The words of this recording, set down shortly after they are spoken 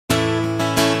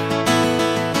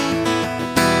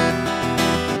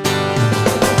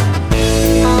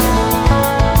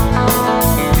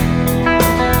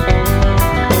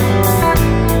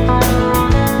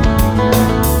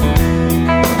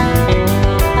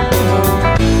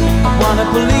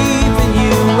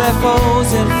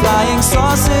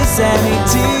sources and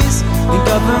ETs and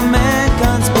government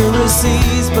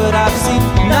conspiracies, but I've seen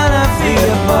none of the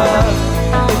above.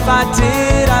 If I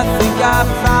did, I think I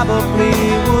probably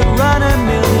would run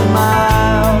 1,000,000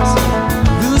 miles,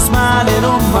 lose my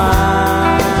little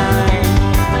mind.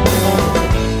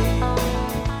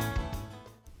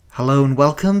 Hello and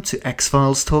welcome to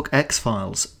X-Files Talk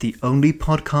X-Files, the only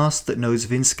podcast that knows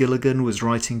Vince Gilligan was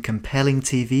writing compelling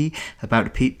TV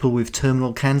about people with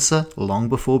terminal cancer long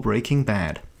before Breaking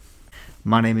Bad.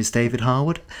 My name is David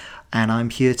Harwood, and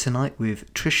I'm here tonight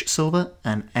with Trish Silver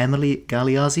and Emily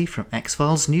Galeazzi from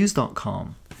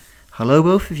xfilesnews.com. Hello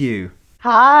both of you.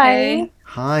 Hi.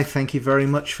 Hi, thank you very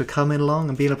much for coming along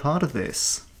and being a part of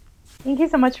this. Thank you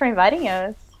so much for inviting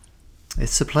us.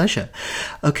 It's a pleasure.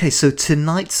 Okay, so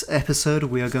tonight's episode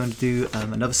we are going to do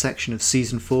another section of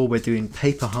Season 4. We're doing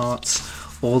Paper Hearts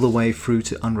all the way through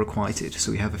to Unrequited.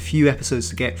 So we have a few episodes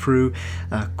to get through,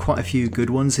 quite a few good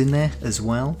ones in there as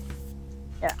well.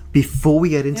 Yeah. Before we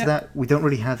get into that, we don't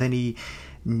really have any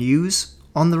news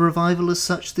on the revival as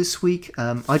such this week.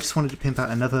 I just wanted to pimp out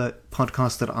another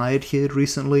podcast that I had heard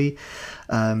recently.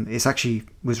 It's actually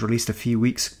was released a few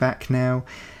weeks back now.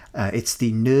 It's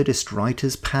the Nerdist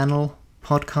Writers Panel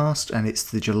podcast, and it's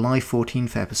the July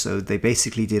 14th episode. They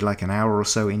basically did like an hour or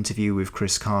so interview with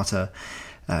Chris Carter,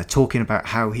 talking about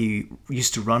how he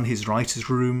used to run his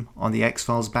writer's room on the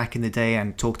X-Files back in the day,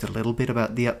 and talked a little bit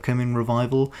about the upcoming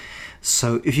revival.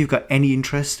 So if you've got any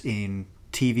interest in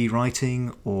TV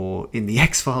writing or in the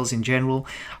X-Files in general,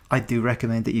 I do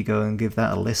recommend that you go and give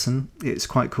that a listen. It's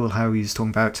quite cool how he's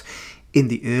talking about in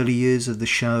the early years of the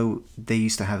show, they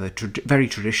used to have a very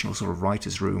traditional sort of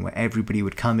writer's room where everybody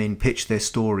would come in, pitch their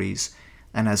stories,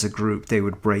 and as a group they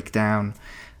would break down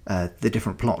the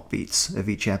different plot beats of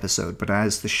each episode. But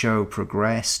as the show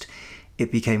progressed,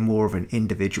 it became more of an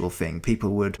individual thing.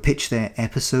 People would pitch their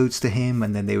episodes to him,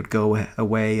 and then they would go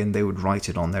away and they would write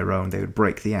it on their own. They would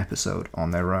break the episode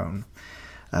on their own.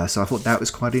 So I thought that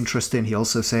was quite interesting. He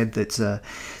also said that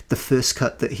the first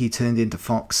cut that he turned into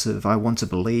Fox of I Want to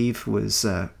Believe was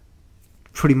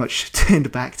pretty much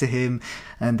turned back to him,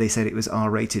 and they said it was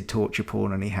R-rated torture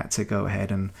porn, and he had to go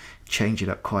ahead and change it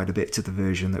up quite a bit to the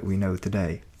version that we know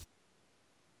today.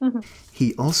 Mm-hmm.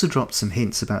 He also dropped some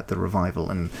hints about the revival,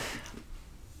 and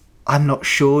I'm not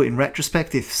sure in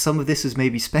retrospect if some of this is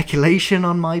maybe speculation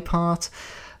on my part,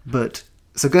 but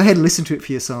so go ahead and listen to it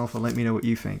for yourself and let me know what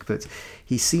you think. But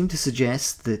he seemed to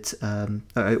suggest that,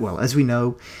 well, as we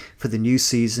know, for the new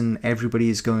season, everybody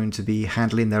is going to be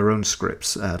handling their own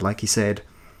scripts. Like he said,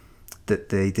 that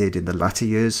they did in the latter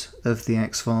years of the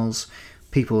X-Files.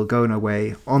 People are going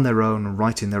away on their own and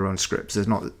writing their own scripts. There's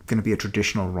not going to be a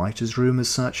traditional writer's room as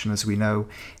such. And as we know,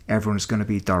 everyone's going to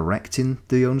be directing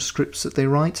their own scripts that they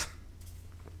write.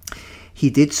 He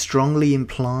did strongly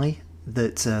imply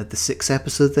that the six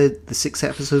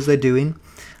episodes they're doing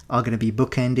are going to be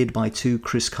bookended by 2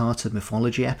 Chris Carter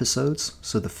mythology episodes,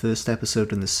 so the first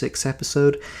episode and the 6th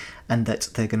episode, and that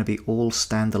they're going to be all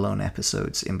standalone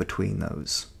episodes in between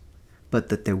those, but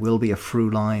that there will be a through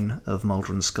line of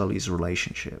Mulder and Scully's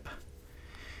relationship.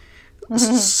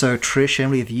 So Trish,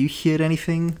 Emily, have you heard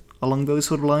anything along those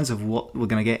sort of lines of what we're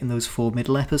going to get in those 4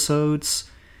 middle episodes?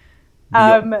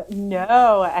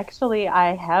 No, actually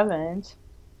I haven't.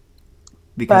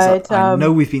 Because I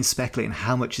know we've been speculating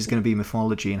how much is going to be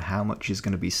mythology and how much is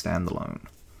going to be standalone.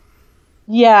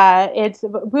 Yeah,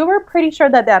 we were pretty sure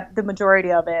that the majority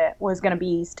of it was going to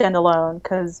be standalone,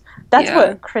 because that's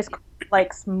what Chris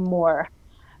likes more.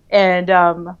 And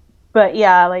but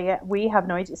yeah, like we have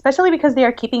no idea, especially because they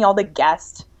are keeping all the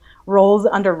guest roles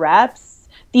under wraps.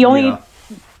 The only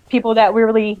people that we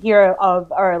really hear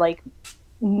of are like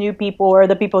new people, or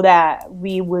the people that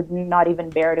we would not even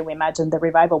bear to imagine the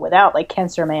revival without, like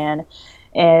Cancer Man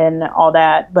and all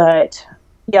that. But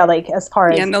yeah, like as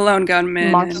far as and the Lone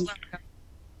Gunman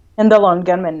and the Lone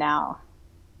Gunman now.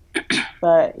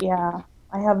 But yeah,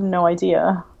 I have no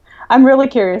idea. I'm really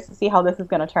curious to see how this is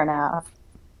going to turn out.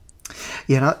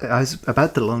 Yeah, I was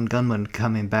about the Lone Gunman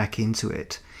coming back into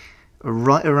it.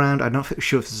 Right around, I'm not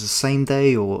sure if it's the same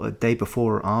day or a day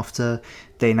before or after,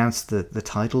 they announced the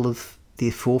title of the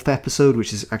 4th episode,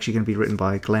 which is actually going to be written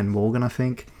by Glenn Morgan, I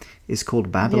think, is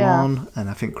called Babylon. And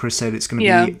I think Chris said it's going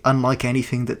to be unlike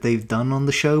anything that they've done on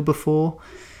the show before.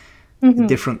 Mm-hmm.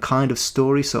 Different kind of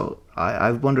story. So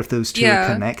I wonder if those two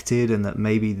are connected, and that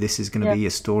maybe this is going to be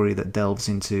a story that delves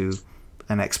into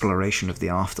an exploration of the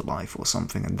afterlife or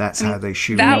something. And that's how they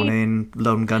shoehorn in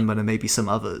Lone Gunman and maybe some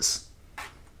others.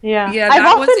 Yeah,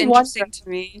 that was interesting to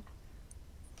me.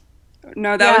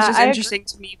 No, that was just interesting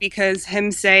to me, because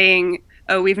him saying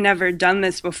oh, we've never done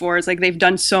this before. It's like they've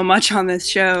done so much on this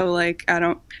show. Like,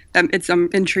 it's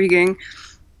intriguing.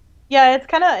 Yeah, it's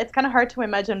kind of hard to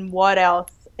imagine what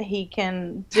else he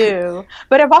can do.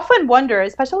 But I've often wondered,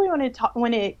 especially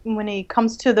when it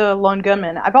comes to the Lone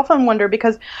Gunman, I've often wondered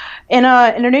because in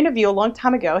an interview a long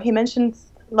time ago, he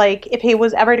mentions like if he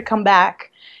was ever to come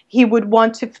back, he would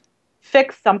want to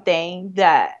fix something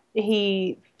that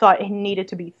he thought he needed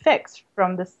to be fixed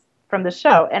from the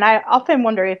show. And I often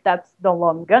wonder if that's the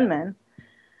Lone Gunman.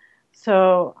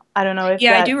 So I don't know if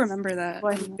I do remember that.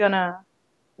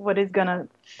 What he's gonna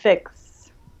fix.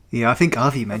 Yeah, I think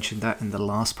Avi mentioned that in the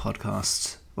last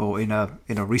podcast, or in a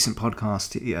recent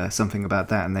podcast, something about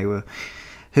that, and her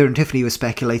and Tiffany were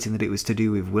speculating that it was to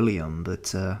do with William,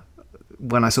 but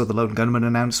when I saw the Lone Gunman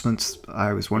announcements,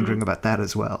 I was wondering about that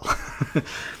as well.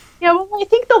 Yeah, well, I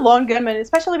think the Lone Gunman,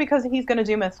 especially because he's going to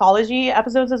do mythology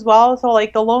episodes as well. So,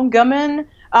 like the Lone Gunman,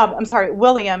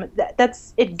 William.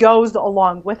 It goes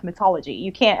along with mythology.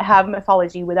 You can't have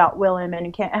mythology without William, and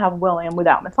you can't have William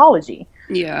without mythology.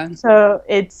 Yeah. So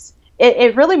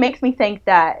it really makes me think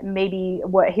that maybe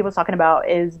what he was talking about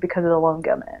is because of the Lone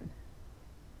Gunman,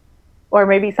 or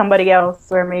maybe somebody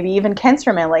else, or maybe even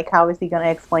Cancerman. Like, how is he going to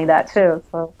explain that too?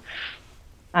 So,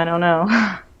 I don't know.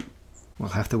 We'll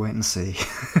have to wait and see.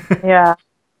 Yeah,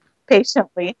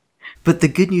 patiently. But the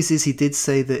good news is he did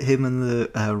say that him and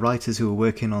the writers who are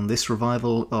working on this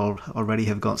revival already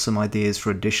have got some ideas for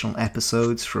additional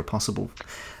episodes for a possible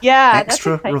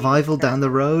extra revival down the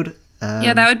road.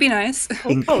 Yeah, that would be nice.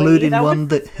 Including one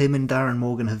that him and Darren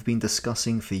Morgan have been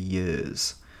discussing for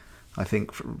years. I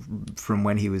think from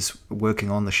when he was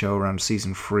working on the show around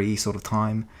season 3 sort of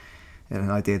time. And an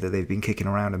idea that they've been kicking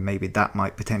around, and maybe that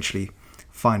might potentially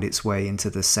find its way into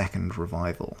the second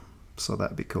revival. So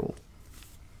that'd be cool.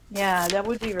 Yeah, that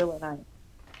would be really nice.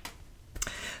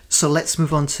 So let's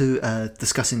move on to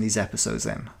discussing these episodes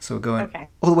then. So we're going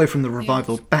all the way from the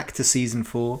revival back to season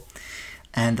 4.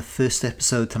 And the first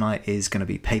episode tonight is going to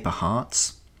be Paper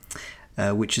Hearts,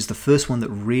 which is the first one that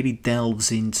really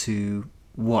delves into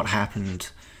what happened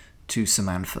to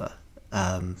Samantha.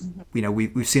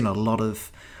 We've seen a lot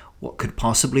of what could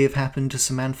possibly have happened to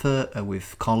Samantha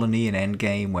with Colony and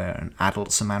Endgame, where an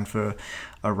adult Samantha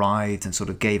arrived and sort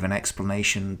of gave an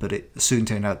explanation, but it soon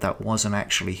turned out that wasn't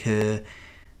actually her.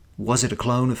 Was it a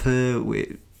clone of her?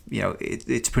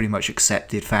 It's pretty much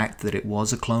accepted fact that it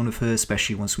was a clone of her,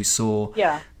 especially once we saw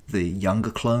the younger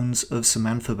clones of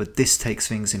Samantha, but this takes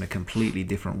things in a completely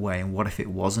different way. And what if it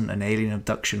wasn't an alien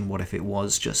abduction? What if it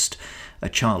was just a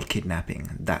child kidnapping?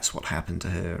 And that's what happened to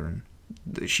her, and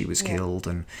she was killed.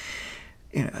 And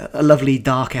a lovely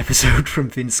dark episode from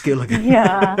Vince Gilligan.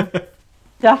 Yeah,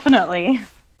 definitely.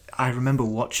 I remember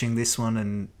watching this one,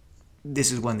 and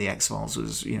this is when the X-Files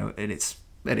was,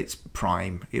 at its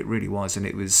prime. It really was, and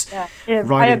it was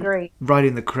I agree. Right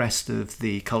in the crest of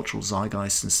the cultural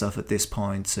zeitgeist and stuff at this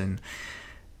point, and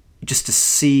just to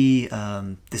see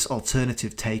this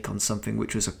alternative take on something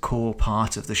which was a core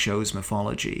part of the show's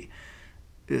mythology,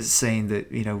 is saying that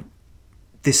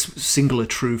this singular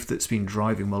truth that's been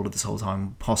driving Mulder this whole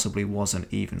time possibly wasn't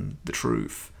even the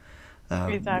truth.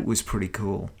 Was pretty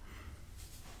cool.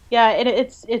 Yeah,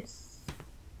 it's it's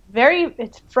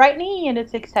frightening and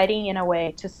it's exciting in a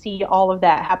way to see all of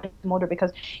that happen to Mulder,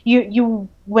 because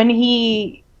when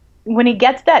he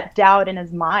gets that doubt in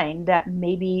his mind that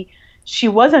maybe she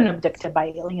wasn't abducted by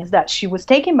aliens, that she was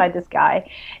taken by this guy,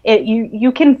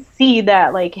 you can see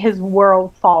that like his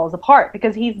world falls apart,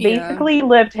 because he's basically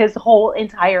lived his whole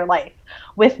entire life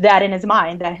with that in his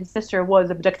mind, that his sister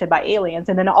was abducted by aliens,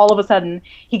 and then all of a sudden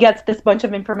he gets this bunch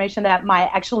of information that might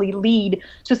actually lead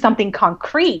to something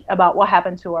concrete about what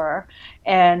happened to her,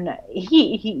 and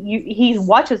he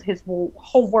watches his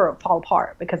whole world fall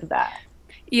apart because of that.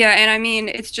 Yeah, and I mean,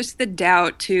 it's just the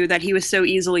doubt, too, that he was so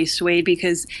easily swayed,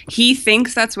 because he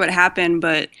thinks that's what happened,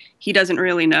 but he doesn't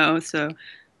really know, so...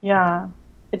 Yeah,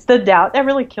 it's the doubt that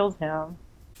really kills him.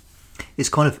 It's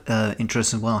kind of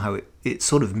interesting as well how it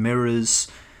sort of mirrors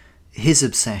his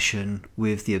obsession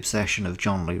with the obsession of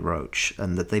John Lee Roach,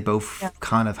 and that they both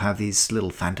kind of have these little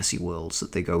fantasy worlds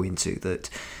that they go into that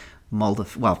Mulder...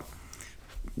 Well,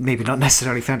 maybe not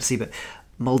necessarily fantasy, but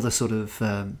Mulder sort of...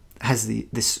 has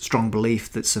this strong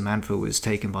belief that Samantha was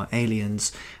taken by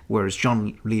aliens, whereas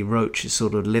John Lee Roach is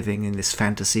sort of living in this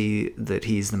fantasy that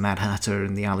he's the Mad Hatter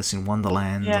and the Alice in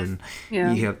Wonderland, and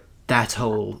you have that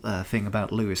whole thing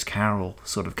about Lewis Carroll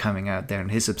sort of coming out there and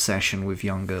his obsession with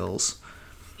young girls.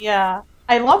 Yeah,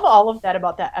 I love all of that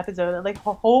about that episode, like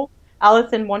the whole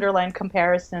Alice in Wonderland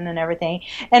comparison and everything.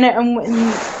 And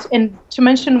to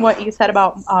mention what you said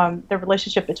about the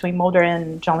relationship between Mulder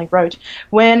and John Lee Roach,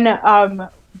 when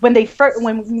when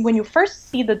you first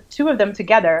see the two of them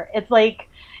together, it's like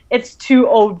it's two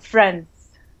old friends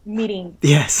meeting.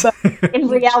 Yes. But in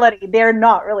reality, they're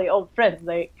not really old friends.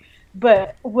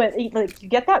 But when you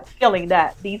get that feeling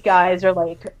that these guys are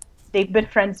like they've been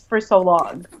friends for so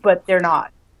long, but they're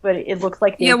not. But it looks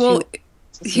like they're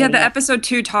the episode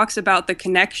 2 talks about the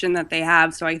connection that they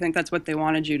have, so I think that's what they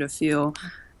wanted you to feel.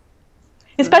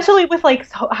 Especially with like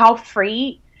how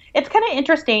free. It's kind of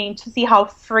interesting to see how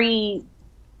free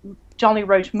Johnny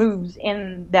Roach moves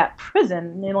in that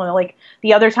prison. You know, like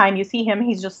the other time you see him,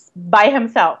 he's just by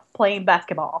himself playing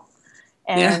basketball,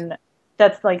 and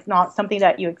that's like not something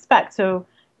that you expect. So,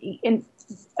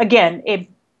 again,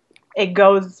 it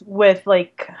goes with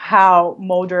like how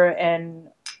Mulder and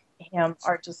him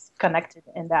are just connected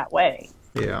in that way.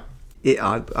 Yeah,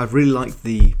 I really like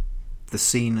the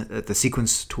scene, the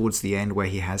sequence towards the end where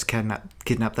he has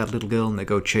kidnapped that little girl and they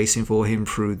go chasing for him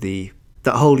through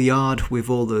that whole yard with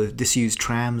all the disused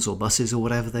trams or buses or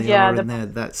whatever they are in there.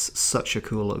 That's such a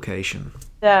cool location.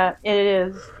 Yeah, it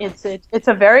is. It's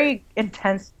a very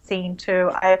intense scene too.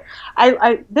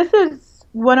 I this is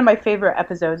one of my favorite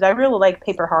episodes. I really like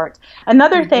Paper Heart.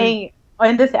 Another thing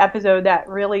in this episode that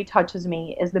really touches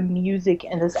me is the music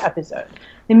in this episode.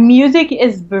 The music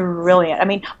is brilliant. I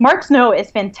mean, Mark Snow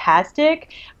is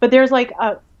fantastic, but there's like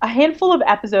a handful of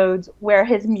episodes where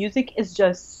his music is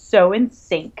just so in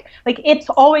sync. Like, it's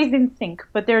always in sync,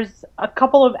 but there's a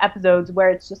couple of episodes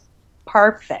where it's just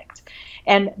perfect.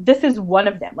 And this is one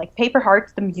of them. Like, Paper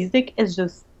Hearts, the music is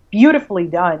just beautifully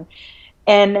done.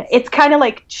 And it's kind of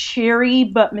like cheery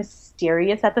but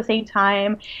mysterious at the same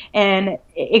time. And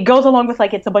it goes along with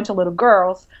like it's a bunch of little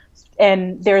girls.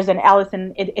 And there's an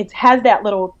Allison. It has that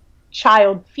little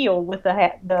child feel with the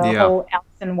whole Alice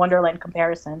in Wonderland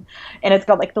comparison. And it's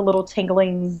got like the little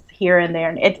tinglings here and there.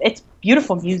 And it's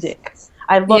beautiful music.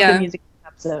 I love the music in the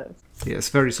episode. Yeah, it's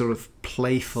very sort of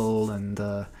playful and...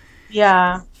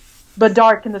 but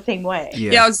dark in the same way.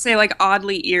 Yeah, I would say like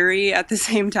oddly eerie at the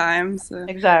same time. So.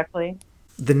 Exactly.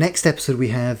 The next episode we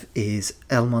have is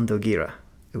El Mundo Gira,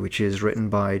 which is written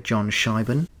by John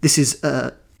Scheiben. This is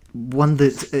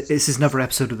this is another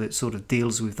episode that sort of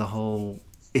deals with the whole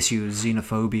issue of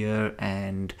xenophobia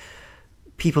and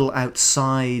people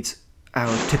outside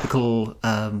our typical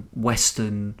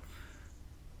Western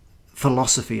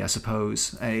philosophy, I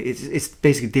suppose. It's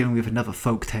basically dealing with another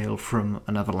folktale from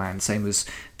another land, same as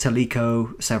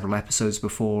Teliko several episodes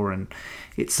before, and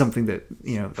it's something that,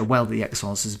 you know, A Well the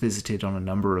Exiles has visited on a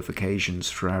number of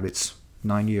occasions throughout its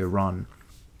 9-year run.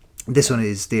 This one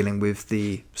is dealing with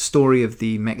the story of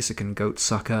the Mexican goat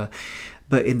sucker,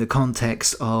 but in the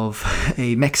context of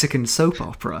a Mexican soap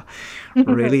opera.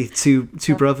 Really, two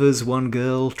brothers, one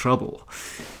girl, trouble,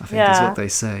 I think is what they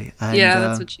say. And,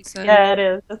 that's what she said. Yeah, it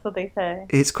is. That's what they say.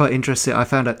 It's quite interesting. I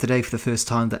found out today for the first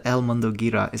time that El Mundo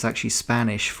Gira is actually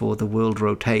Spanish for The World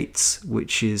Rotates,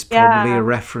 which is probably a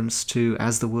reference to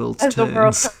As the World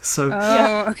Turns. So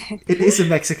okay. It is a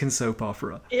Mexican soap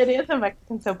opera. It is a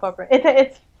Mexican soap opera.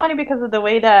 It's funny because of the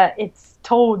way that it's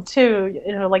told too.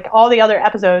 You know, like all the other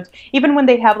episodes, even when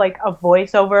they have like a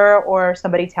voiceover or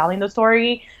somebody telling the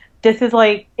story, this is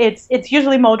like it's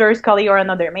usually Mulder, Scully, or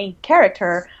another main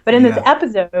character. But in this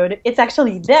episode, it's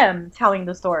actually them telling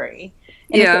the story.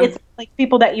 And it's like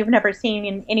people that you've never seen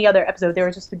in any other episode. They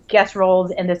were just the guest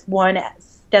roles in this one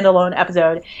standalone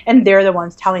episode, and they're the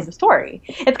ones telling the story.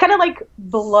 It's kind of like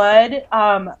Blood. It's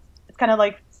kind of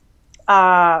like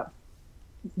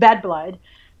Bad Blood,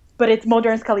 but it's Mulder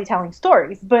and Scully telling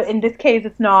stories. But in this case,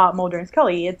 it's not Mulder and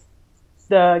Scully. It's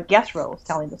the guest roles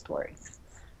telling the story.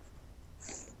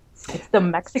 It's the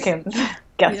Mexican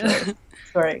guest role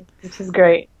story, which is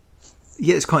great.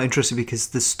 Yeah, it's quite interesting because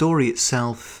the story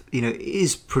itself, you know,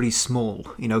 is pretty small.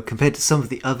 You know, compared to some of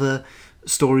the other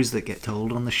stories that get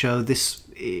told on the show, this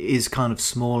is kind of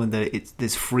small in that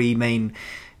there's 3 main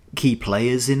key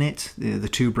players in it: the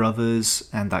 2 brothers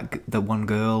and the one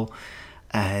girl.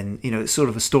 And, you know, it's sort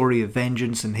of a story of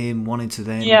vengeance and him wanting to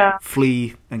then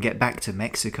flee and get back to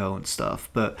Mexico and stuff.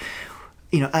 But,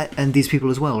 you know, and these people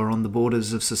as well are on the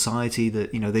borders of society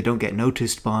that, you know, they don't get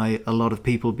noticed by a lot of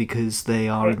people because they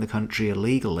are in the country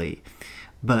illegally.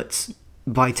 But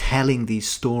by telling these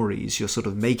stories, you're sort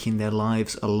of making their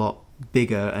lives a lot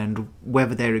bigger, and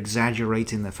whether they're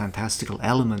exaggerating the fantastical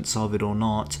elements of it or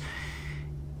not,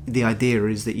 the idea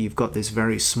is that you've got this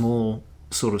very small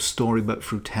sort of story, but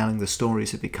through telling the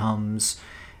stories it becomes,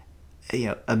 you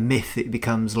know, a myth. It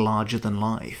becomes larger than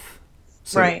life.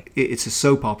 So it's a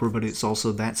soap opera, but it's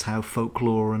also that's how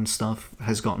folklore and stuff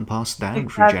has gotten passed down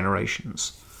through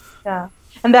generations. Yeah,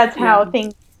 and that's how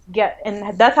things get,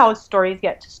 and that's how stories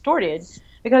get distorted,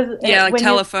 because Yeah, like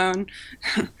telephone.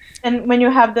 And when you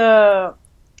have the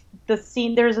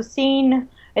scene, there's a scene,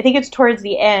 I think it's towards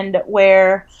the end,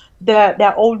 where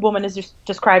that old woman is just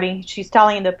describing, she's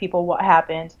telling the people what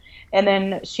happened, and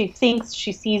then she thinks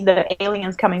she sees the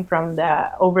aliens coming from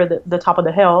over the top of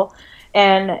the hill,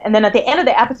 and then at the end of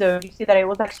the episode you see that it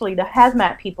was actually the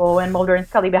hazmat people and Mulder and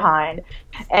Scully behind,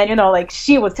 and like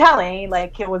she was telling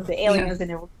like it was the aliens and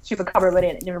it was Chupacabra, but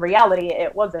in reality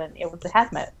it wasn't. It was the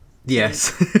hazmat.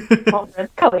 Yes. Mulder and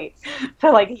Scully.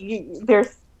 So like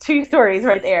there's two stories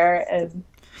right there, and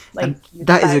like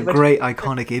that is a great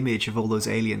iconic image of all those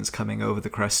aliens coming over the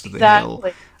crest of the hill,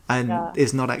 and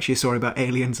it's not actually a story about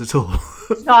aliens at all.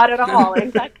 Not at all.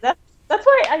 Exactly. That's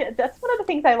why that's one of the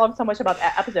things I love so much about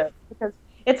that episode, because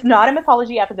it's not a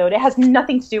mythology episode. It has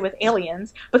nothing to do with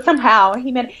aliens, but somehow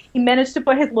he managed to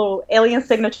put his little alien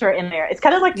signature in there. It's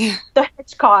kind of like the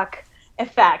Hitchcock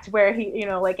effect, where he,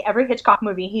 like every Hitchcock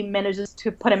movie, he manages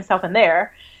to put himself in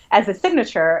there as a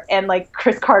signature, and like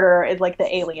Chris Carter is like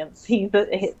the aliens.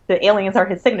 The aliens are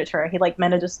his signature. He like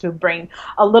manages to bring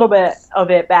a little bit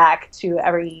of it back to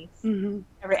every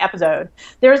episode.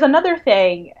 There's another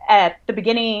thing at the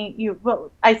beginning.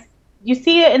 You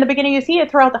see it in the beginning. You see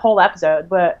it throughout the whole episode.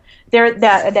 But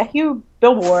that huge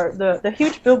billboard, the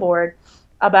huge billboard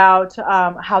about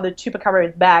how the Chupacabra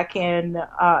is back, and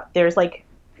there's like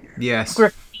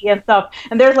graffiti and stuff,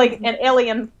 and there's like an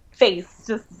alien face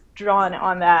just drawn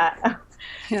on that.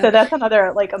 So that's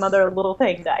another little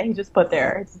thing that he just put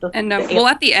there. And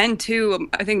at the end too,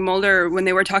 I think Mulder, when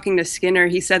they were talking to Skinner,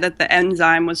 he said that the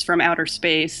enzyme was from outer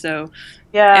space. So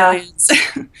aliens.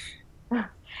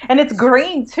 And it's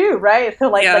green too, right? So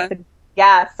like the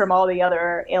gas from all the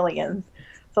other aliens.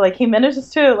 So like he manages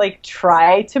to like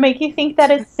try to make you think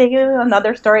that it's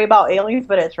another story about aliens,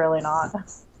 but it's really not.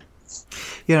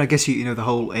 Yeah, I guess the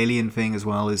whole alien thing as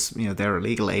well is they're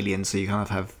illegal aliens, so you kind of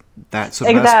have that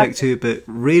sort of aspect to it. But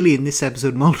really, in this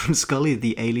episode, Mulder and Scully,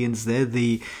 the aliens,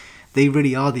 they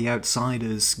really are the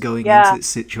outsiders going into this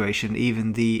situation.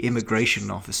 Even the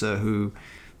immigration officer who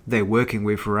they're working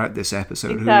with throughout this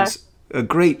episode, who's a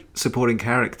great supporting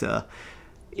character.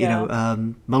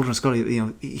 Mulder and Scully,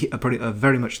 are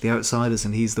very much the outsiders,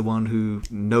 and he's the one who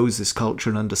knows this culture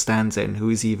and understands it, and who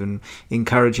is even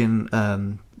encouraging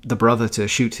the brother to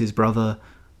shoot his brother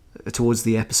towards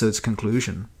the episode's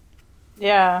conclusion.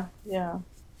 Yeah.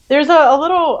 There's a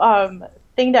little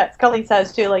thing that Scully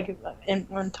says too, like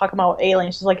when talking about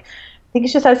aliens. She's like, I think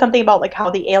she says something about like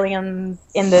how the aliens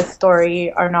in this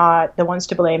story are not the ones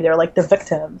to blame; they're like the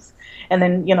victims. And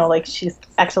then like she's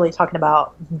actually talking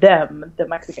about them, the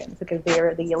Mexicans, because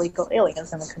they're the illegal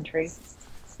aliens in the country.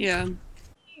 Yeah.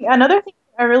 Another thing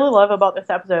I really love about this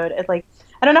episode is like,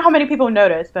 I don't know how many people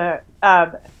notice, but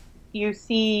you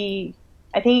see,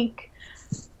 I think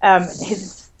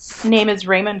his name is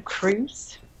Raymond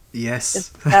Cruz. Yes. Is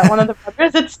that one of the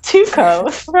brothers? It's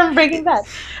Tuco from Breaking Bad.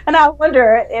 And I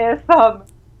wonder if,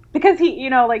 because he,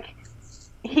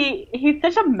 he's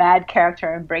such a mad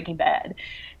character in Breaking Bad.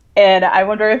 And I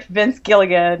wonder if Vince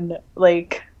Gilligan,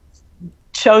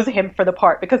 chose him for the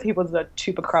part because he was a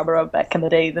Chupacabra back in the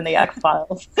days in the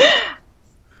X-Files.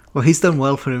 Well, he's done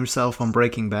well for himself on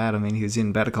Breaking Bad. I mean, he was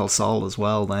in Better Call Saul as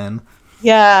well then.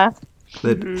 Yeah.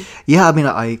 But, yeah, I mean,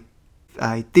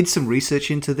 I did some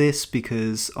research into this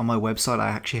because on my website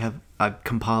I've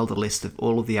compiled a list of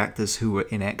all of the actors who were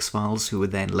in X-Files who were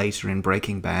then later in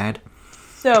Breaking Bad.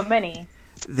 So many.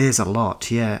 There's a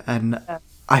lot, yeah. And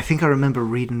I think I remember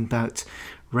reading about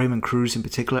Raymond Cruz in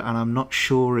particular, and I'm not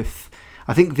sure if...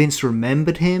 I think Vince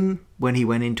remembered him when he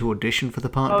went into audition for the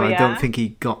part, but I don't think he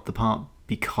got the part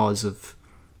because of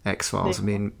X-Files. I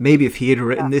mean, maybe if he had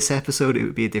written this episode, it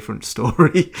would be a different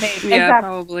story. Maybe. Yeah,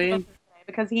 exactly. probably.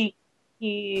 Because he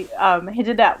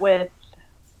did that with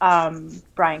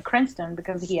Bryan Cranston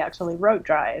because he actually wrote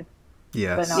Drive.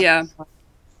 Yes. Yeah.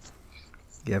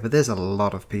 Yeah, but there's a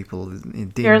lot of people.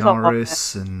 Dean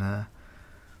Norris and...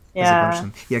 there's a bunch of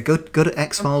them. Yeah, go to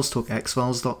X-Files,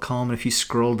 talkxfiles.com, and if you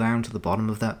scroll down to the bottom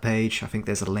of that page, I think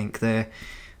there's a link there,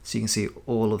 so you can see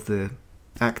all of the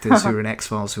actors who are in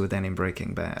X-Files who are then in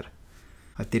Breaking Bad.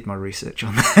 I did my research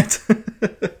on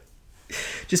that.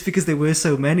 Just because there were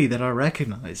so many that I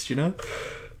recognised,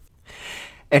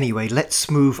 Anyway,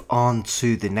 let's move on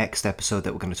to the next episode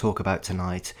that we're going to talk about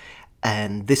tonight.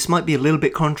 And this might be a little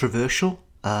bit controversial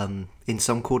in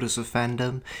some quarters of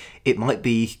fandom. It might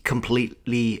be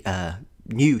completely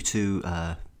new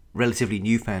to relatively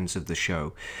new fans of the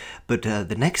show. But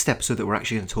the next episode that we're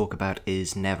actually going to talk about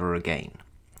is Never Again.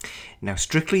 Now,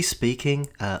 strictly speaking,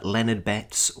 Leonard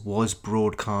Betts was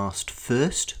broadcast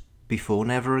first before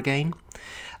Never Again.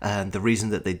 And the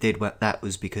reason that they did that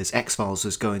was because X-Files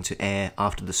was going to air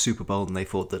after the Super Bowl, and they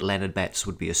thought that Leonard Betts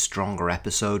would be a stronger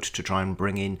episode to try and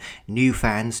bring in new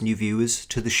fans, new viewers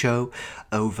to the show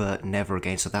over Never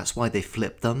Again. So that's why they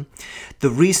flipped them. The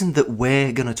reason that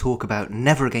we're going to talk about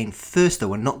Never Again first, though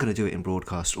we're not going to do it in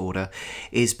broadcast order,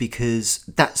 is because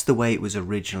that's the way it was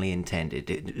originally intended.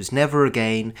 It was Never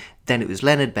Again, then it was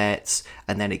Leonard Betts,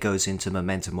 and then it goes into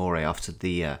Memento Mori after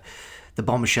the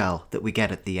bombshell that we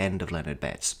get at the end of Leonard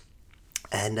Betts.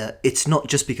 And it's not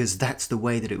just because that's the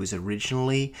way that it was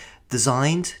originally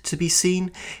designed to be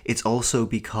seen, it's also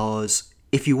because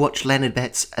if you watch Leonard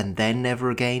Betts and then Never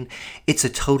Again, it's a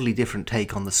totally different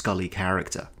take on the Scully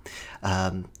character.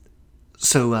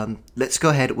 So let's go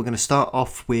ahead. We're going to start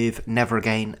off with Never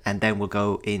Again, and then we'll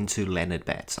go into Leonard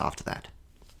Betts after that.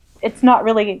 It's not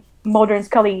really Mulder and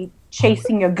Scully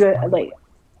chasing a good, like,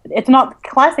 it's not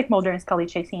classic Mulder and Scully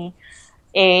chasing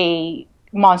a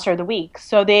monster of the week.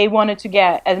 So they wanted to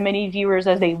get as many viewers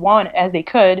as they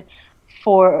could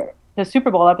for the Super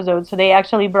Bowl episode. So they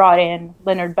actually brought in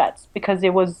Leonard Betts because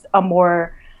it was a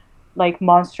more like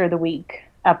monster of the week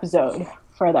episode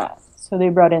for that. So they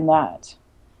brought in that.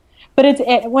 But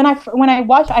when I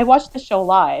watched the show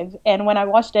live, and when I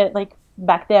watched it, like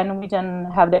back then we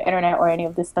didn't have the internet or any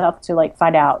of this stuff to like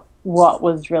find out what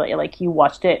was really, like, you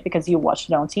watched it because you watched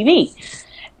it on TV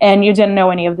and you didn't know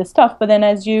any of this stuff. But then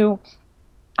as you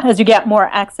get more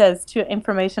access to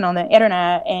information on the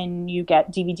internet and you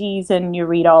get DVDs and you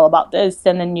read all about this,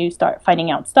 and then you start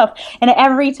finding out stuff. And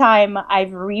every time I've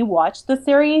rewatched the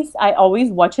series, I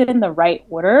always watch it in the right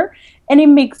order, and it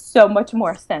makes so much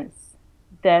more sense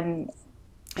than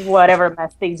whatever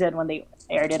mess they did when they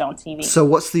aired it on TV. So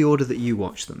what's the order that you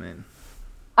watch them in?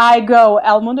 I go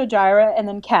El Mundo Gyra, and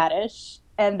then Kaddish,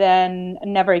 and then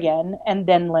Never Again, and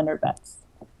then Leonard Betts.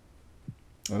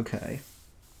 Okay.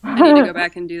 I need to go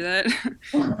back and do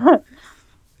that.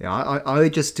 Yeah, I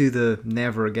just do the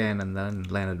Never Again and then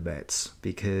Leonard Betts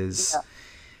because,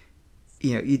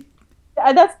 those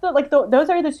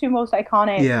are the two most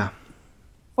iconic. Yeah.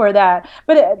 For that,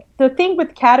 but the thing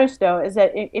with Kaddish though is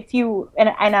that if you and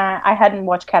I hadn't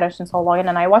watched Kaddish in so long,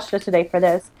 and I watched it today for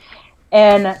this,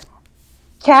 and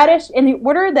Kaddish, in the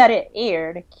order that it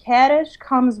aired, Kaddish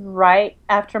comes right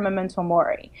after Memento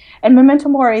Mori. And Memento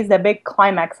Mori is the big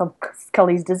climax of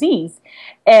Scully's disease.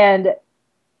 And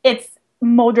it's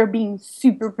Mulder being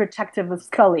super protective of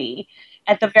Scully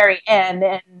at the very end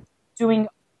and doing,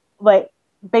 like,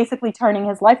 basically turning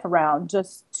his life around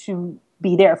just to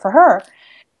be there for her.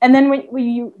 And then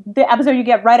the episode you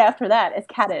get right after that is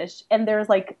Kaddish, and there's,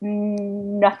 like,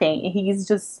 nothing. He's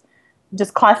just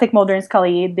classic Mulder and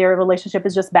Scully. Their relationship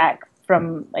is just back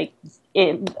from, like,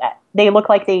 they look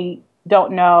like they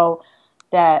don't know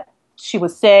that she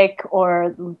was sick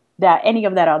or that any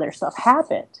of that other stuff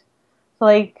happened. So,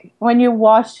 like, when you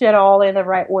watch it all in the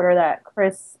right order that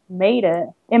Chris made it,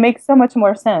 it makes so much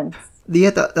more sense.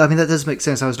 Yeah, that does make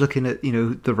sense. I was looking at,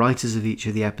 the writers of each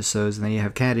of the episodes, and then you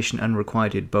have Kaddish and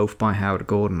Unrequited, both by Howard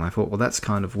Gordon. I thought, well, that's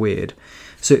kind of weird.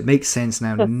 So it makes sense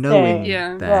now knowing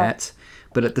that.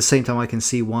 But at the same time, I can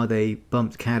see why they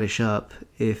bumped Kaddish up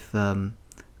if Mundo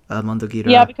Gyra...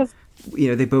 Yeah, because...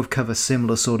 they both cover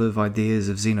similar sort of ideas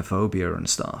of xenophobia and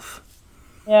stuff.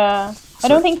 Yeah. I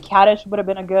don't think Kaddish would have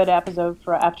been a good episode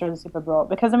for after the Super Bowl.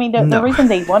 Because, the reason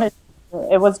they wanted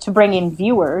it was to bring in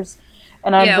viewers.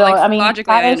 And logically, Kaddish,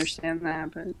 I understand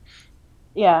that, but...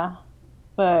 Yeah.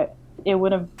 But it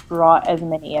would have brought as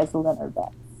many as Leonard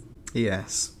Betts.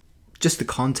 Yes. Just the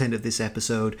content of this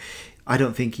episode... I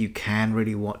don't think you can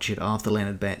really watch it after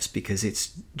Leonard Betts because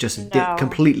it's just a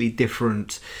completely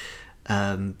different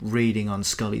reading on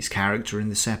Scully's character in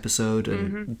this episode.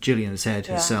 And Gillian said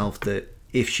herself that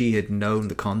if she had known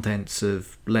the contents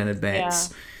of Leonard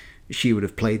Betts, she would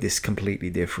have played this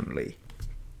completely differently.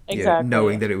 Exactly.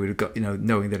 Knowing that it would have got,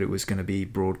 knowing that it was going to be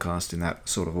broadcast in that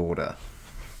sort of order.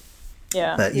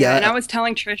 Yeah. But, and I was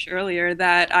telling Trish earlier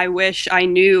that I wish I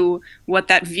knew what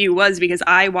that view was, because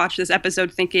I watched this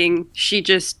episode thinking she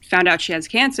just found out she has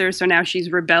cancer, so now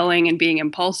she's rebelling and being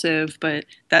impulsive, but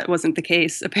that wasn't the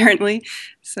case, apparently.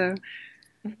 So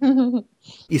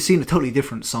you've seen a totally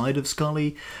different side of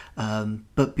Scully,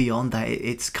 but beyond that,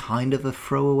 it's kind of a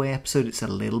throwaway episode. It's a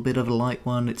little bit of a light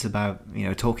one. It's about,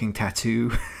 talking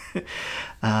tattoo.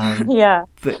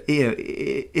 But,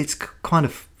 it's kind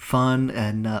of fun,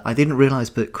 and I didn't realize,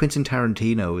 but Quentin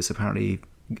Tarantino was apparently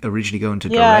originally going to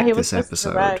direct this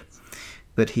episode,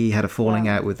 but he had a falling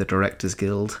out with the Directors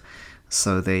Guild,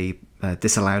 so they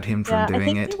disallowed him from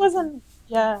doing it. He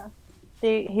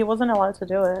wasn't allowed to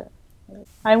do it.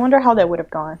 I wonder how that would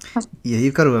have gone. Yeah,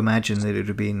 you've got to imagine that it would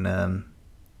have been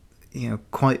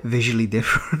quite visually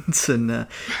different, and it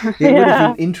would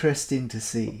have been interesting to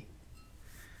see.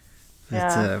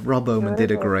 But Rob Bowman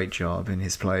did a great job in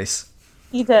his place.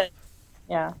 He did,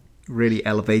 yeah. Really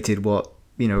elevated what,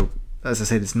 as I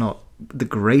said, it's not the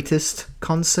greatest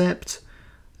concept,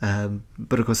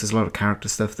 but of course there's a lot of character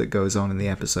stuff that goes on in the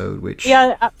episode, which...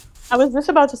 Yeah, I was just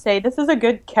about to say, this is a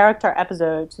good character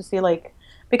episode to see,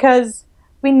 because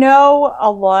we know a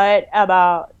lot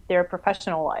about their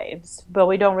professional lives, but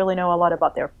we don't really know a lot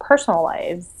about their personal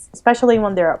lives, especially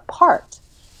when they're apart.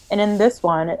 And in this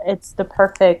one, it's the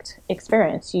perfect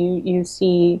experience. You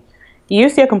see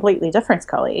a completely different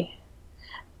Scully.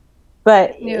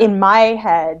 But in my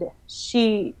head,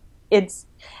 it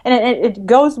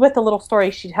goes with the little story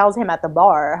she tells him at the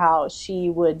bar, how she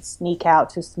would sneak out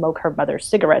to smoke her mother's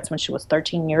cigarettes when she was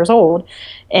 13 years old.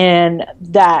 And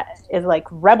that is like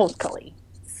Rebel Scully.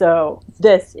 So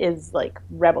this is like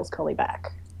Rebel Scully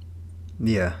back.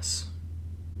 Yes.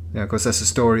 Yeah, of course, that's a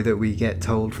story that we get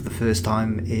told for the first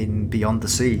time in Beyond the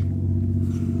Sea.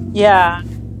 Yeah.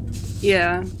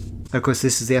 Yeah. Of course,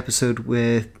 this is the episode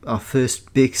where our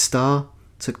first big star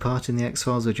took part in the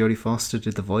X-Files, where Jodie Foster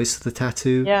did the voice of the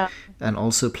tattoo. Yeah. And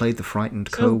also played the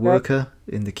frightened co-worker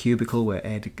in the cubicle where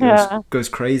Ed goes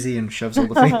crazy and shoves all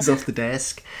the things off the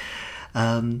desk.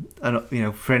 And,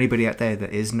 for anybody out there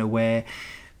that isn't aware,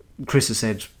 Chris has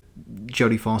said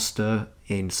Jodie Foster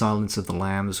in Silence of the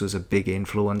Lambs was a big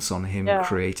influence on him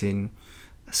creating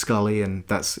Scully, and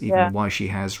that's even why she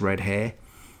has red hair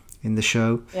in the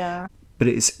show. Yeah. But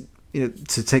it's,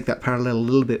 to take that parallel a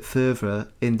little bit further,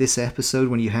 in this episode,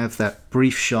 when you have that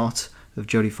brief shot of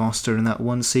Jodie Foster in that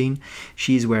one scene,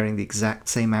 she's wearing the exact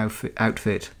same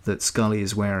outfit that Scully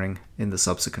is wearing in the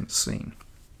subsequent scene.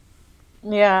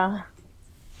 Yeah.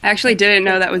 I actually didn't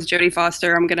know that was Jodie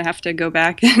Foster. I'm going to have to go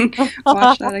back and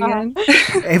watch that again.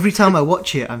 Every time I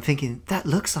watch it, I'm thinking, that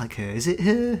looks like her. Is it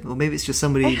her? Or maybe it's just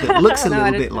somebody that looks a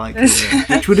little bit like her,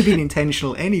 which would have been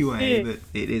intentional anyway, but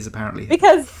it is apparently her.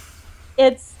 Because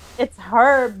it's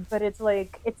her, but it's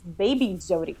baby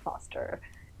Jodie Foster.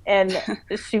 And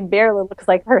she barely looks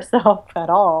like herself at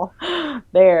all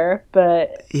there,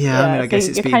 but... Yeah, I guess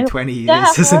it's been 20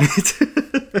 years, isn't it?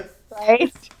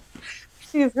 Right?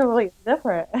 She's completely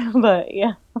different, but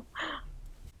yeah.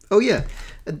 Oh yeah,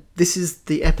 this is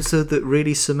the episode that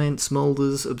really cements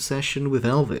Mulder's obsession with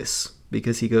Elvis,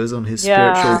 because he goes on his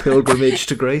spiritual pilgrimage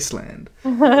to Graceland.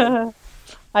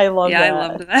 I love that. Yeah, I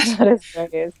loved that. That is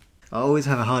great. I always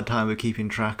have a hard time with keeping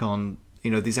track on,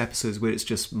 these episodes where it's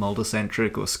just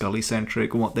Mulder-centric or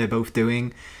Scully-centric, and what they're both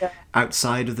doing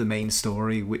outside of the main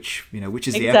story, which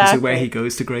is the episode where he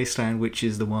goes to Graceland, which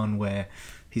is the one where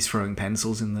he's throwing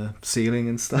pencils in the ceiling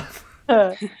and stuff.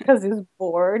 Because he's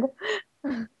bored.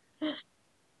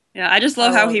 Yeah, I just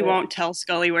love how he won't tell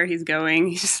Scully where he's going.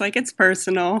 He's just like, it's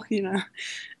personal,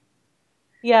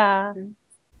 Yeah.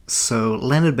 So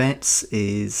Leonard Betts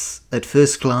is, at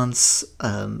first glance,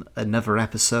 another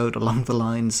episode along the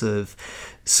lines of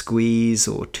Squeeze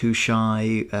or Too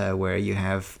Shy, where you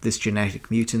have this genetic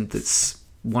mutant that's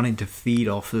wanting to feed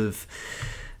off of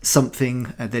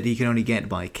something that he can only get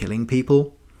by killing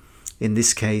people. In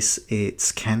this case,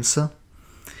 it's cancer.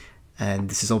 And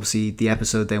this is obviously the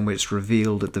episode then where it's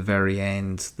revealed at the very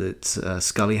end that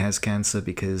Scully has cancer,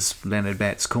 because Leonard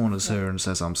Betts corners her and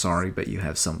says, I'm sorry, but you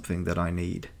have something that I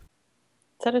need.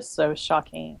 That is so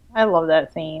shocking. I love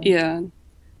that scene. Yeah.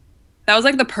 That was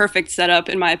the perfect setup,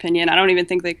 in my opinion. I don't even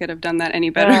think they could have done that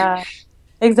any better. Yeah.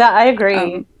 Exactly. I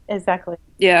agree. Exactly.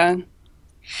 Yeah.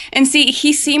 And see,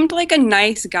 he seemed like a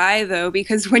nice guy, though,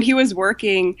 because when he was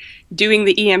doing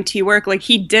the EMT work,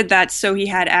 he did that so he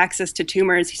had access to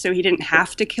tumors, so he didn't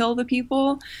have to kill the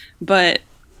people. But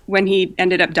when he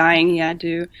ended up dying, he had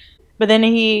to. But then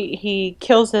he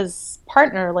kills his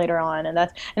partner later on,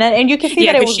 and you can see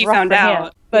that it was rough for him.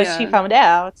 But she found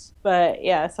out. But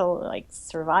yeah, so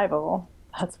survival,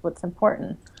 that's what's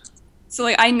important. So,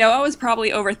 I know I was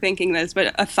probably overthinking this,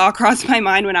 but a thought crossed my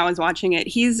mind when I was watching it.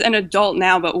 He's an adult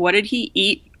now, but what did he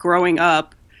eat growing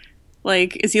up?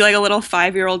 Is he a little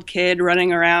 5-year-old kid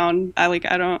running around?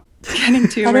 Getting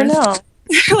tumors.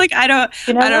 I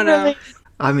don't know. I don't know.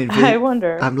 I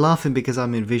wonder. I'm laughing because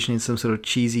I'm envisioning some sort of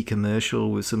cheesy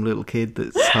commercial with some little kid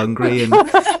that's hungry and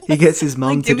he gets his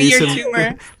mom to do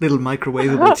some little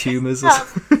microwavable tumors. Or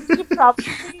something. Probably.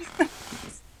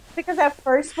 Because at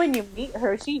first, when you meet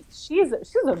her, she's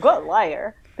a good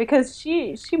liar, because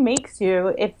she makes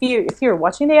you, if you're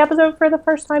watching the episode for the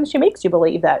first time, she makes you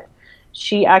believe that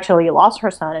she actually lost her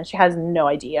son and she has no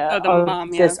idea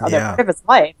of this other previous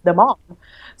life, the mom.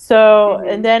 So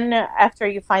and then after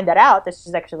you find that out, that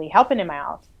she's actually helping him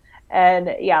out,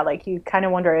 And yeah, like you kind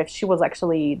of wonder if she was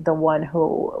actually the one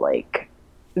who like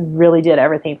really did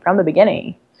everything from the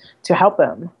beginning to help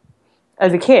him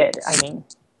as a kid. I mean,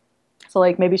 so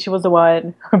like maybe she was the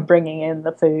one bringing in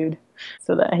the food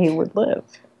so that he would live.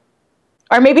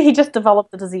 Or maybe he just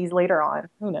developed the disease later on.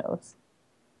 Who knows?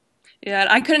 Yeah,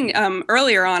 I couldn't,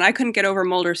 earlier on, I couldn't get over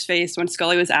Mulder's face when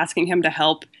Scully was asking him to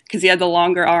help because he had the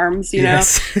longer arms, you know?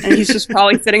 And he's just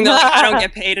probably sitting there like, I don't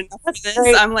get paid enough for this.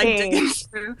 I'm like digging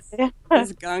through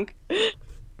his gunk.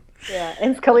 Yeah,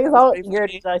 and Scully's all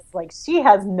weird, just like, she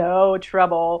has no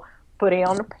trouble putting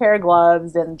on a pair of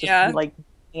gloves and just like,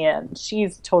 and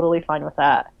she's totally fine with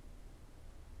that.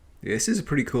 Yeah, this is a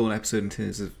pretty cool episode in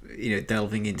terms of, you know,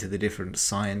 delving into the different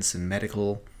science and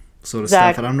medical sort of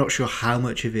stuff, and I'm not sure how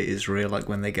much of it is real, like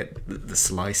when they get the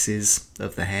slices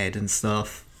of the head and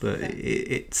stuff, but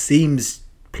it seems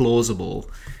plausible.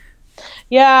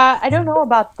 Yeah, I don't know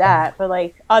about that, but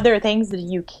like other things that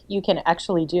you can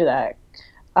actually do that.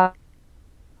 But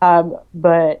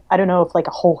I don't know if like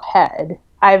a whole head.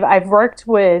 I've worked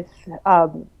with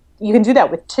you can do that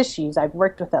with tissues. I've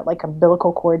worked with that, like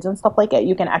umbilical cords and stuff like that.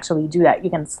 You can actually do that. You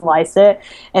can slice it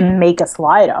and make a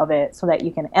slide of it so that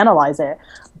you can analyze it.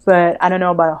 But I don't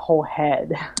know about a whole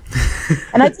head.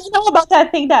 And I don't know about that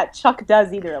thing that Chuck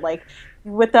does either, like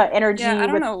with the energy. Yeah, I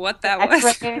don't know what that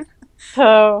was.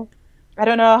 So I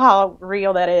don't know how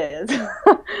real that is.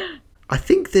 I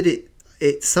think that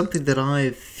it's something that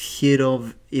I've heard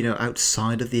of, you know,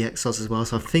 outside of the X-Files as well.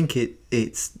 So I think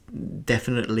it's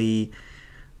definitely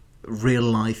real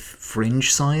life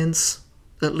fringe science,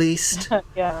 at least.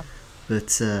 Yeah.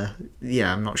 But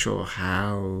yeah, I'm not sure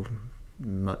how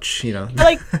much, you know.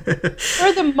 Like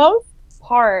for the most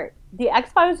part, the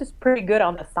X-Files is pretty good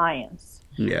on the science.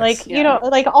 Yes. Like you know,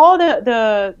 like all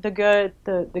the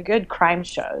good crime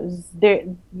shows, there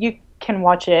you can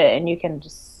watch it and you can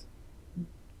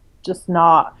just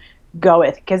not go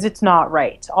with, because it's not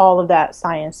right. All of that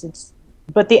science,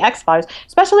 but the X-Files,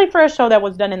 especially for a show that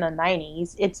was done in the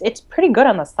 90s, it's pretty good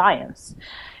on the science.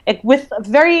 With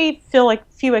very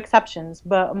few exceptions,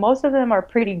 but most of them are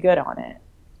pretty good on it.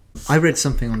 I read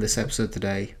something on this episode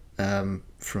today from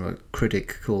a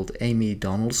critic called Amy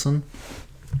Donaldson,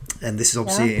 and this is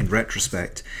obviously in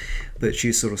retrospect, but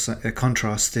she's sort of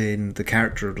contrasting the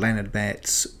character of Leonard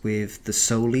Betts with the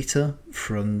Soul Eater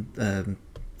from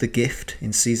The Gift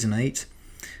in season 8,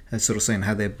 and sort of saying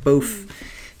how they're both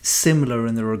similar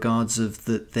in the regards of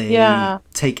that they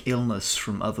take illness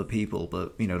from other people,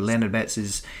 but you know, Leonard Betts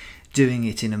is doing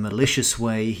it in a malicious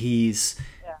way. He's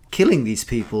killing these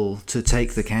people to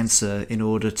take the cancer in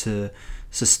order to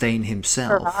sustain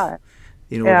himself,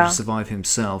 in order to survive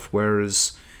himself,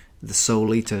 whereas the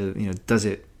Soul Eater, you know, does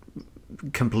it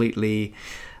completely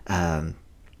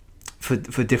for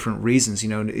different reasons, you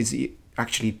know, and is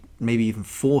actually maybe even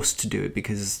forced to do it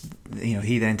because, you know,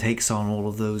 he then takes on all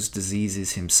of those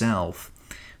diseases himself.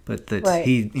 But that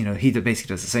he basically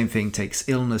does the same thing, takes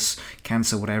illness,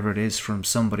 cancer, whatever it is, from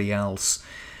somebody else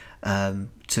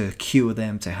to cure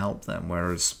them, to help them.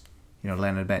 Whereas, you know,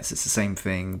 Leonard Betts, it's the same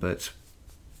thing, but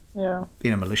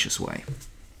in a malicious way.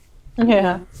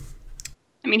 Yeah.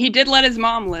 I mean, he did let his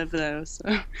mom live, though.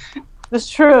 So. That's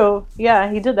true.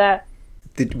 Yeah, he did that.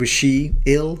 Was she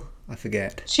ill? I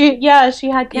forget. She had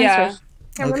cancer. Yeah.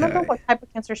 I can't remember what type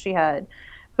of cancer she had,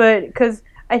 but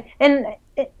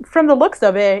from the looks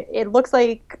of it, it looks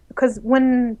like, because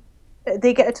when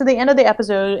they get to the end of the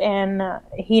episode and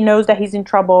he knows that he's in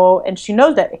trouble and she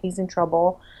knows that he's in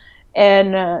trouble,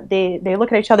 and they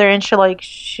look at each other and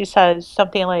she says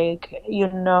something like, you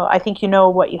know, I think you know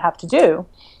what you have to do.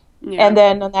 Yeah. And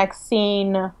then the next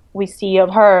scene we see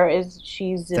of her is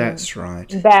she's in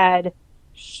bad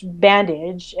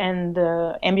bandage, and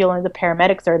the ambulance, the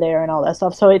paramedics are there and all that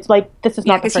stuff. So it's like, this is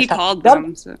not the first time. Yeah, because he called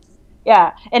them. So.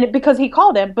 Yeah, and because he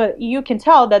called them, but you can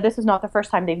tell that this is not the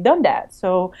first time they've done that.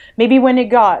 So maybe when it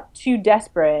got too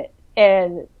desperate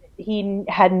and he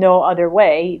had no other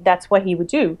way, that's what he would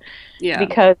do. Yeah,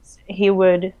 because he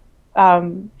would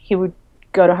go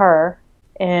to her.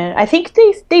 And I think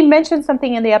they mentioned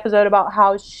something in the episode about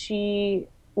how she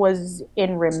was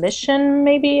in remission,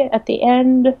 maybe at the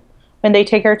end when they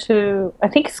take her to. I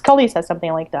think Scully said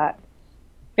something like that.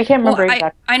 I can't remember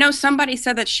exactly. I know somebody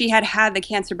said that she had the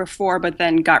cancer before, but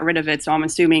then got rid of it. So I'm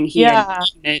assuming he had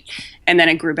it, and then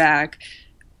it grew back.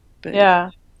 But.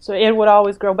 Yeah, so it would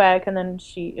always grow back, and then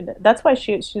that's why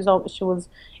she was.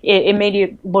 It made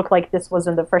it look like this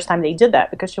wasn't the first time they did that,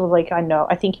 because she was like,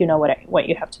 I think you know what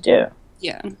you have to do.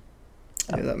 Yeah.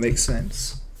 Yeah, that makes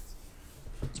sense.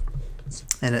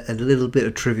 And a little bit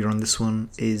of trivia on this one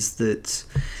is that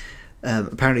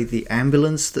apparently the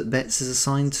ambulance that Betts is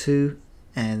assigned to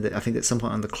and I think at some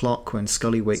point on the clock when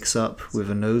Scully wakes up with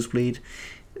a nosebleed,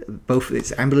 both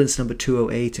it's ambulance number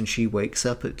 208 and she wakes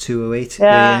up at 2:08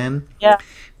 a.m. Yeah.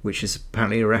 Which is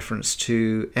apparently a reference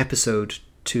to episode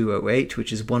 208,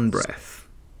 which is One Breath,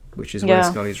 which is where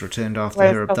Scully's returned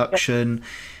after her abduction.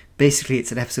 Basically,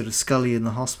 it's an episode of Scully in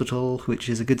the hospital, which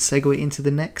is a good segue into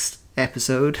the next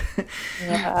episode.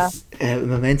 Yeah.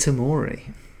 Memento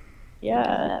Mori.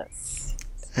 Yes.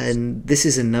 And this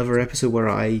is another episode where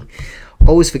I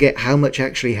always forget how much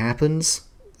actually happens.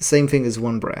 Same thing as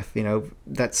One Breath, you know.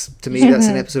 That's, to me, that's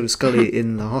an episode of Scully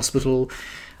in the hospital.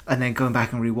 And then going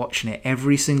back and rewatching it,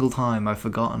 every single time I've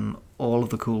forgotten all of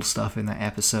the cool stuff in that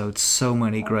episode. So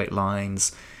many great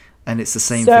lines. And it's the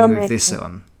same thing with this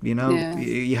one. You know,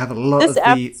 you have a lot of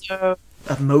the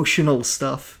emotional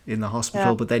stuff in the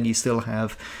hospital, but then you still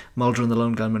have Mulder and the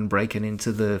Lone Gunman breaking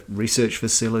into the research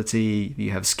facility.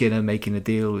 You have Skinner making a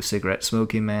deal with Cigarette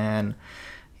Smoking Man.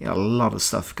 You know, a lot of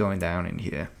stuff going down in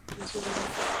here.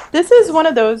 This is one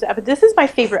of those. This is my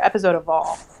favorite episode of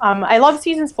all. I love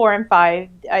seasons 4 and 5.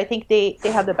 I think they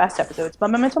have the best episodes. But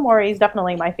Memento Mori is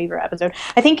definitely my favorite episode.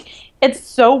 I think it's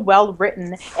so well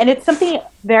written, and it's something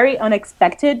very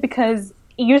unexpected because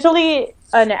usually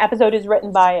an episode is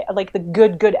written by, like, the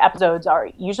good episodes are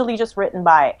usually just written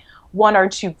by 1 or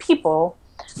 2 people,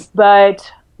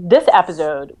 but this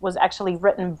episode was actually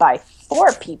written by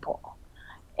 4 people,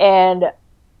 and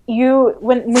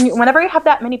whenever you have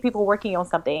that many people working on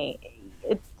something,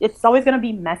 it's always going to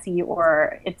be messy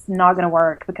or it's not going to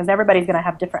work because everybody's going to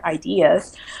have different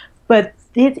ideas. But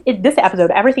this episode,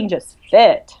 everything just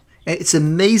fit. It's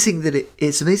amazing that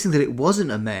it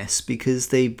wasn't a mess because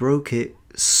they broke it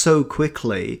so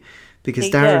quickly. Because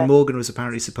Darren Morgan was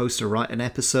apparently supposed to write an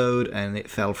episode and it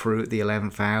fell through at the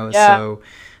 11th hour. Yeah.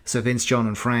 So Vince, John,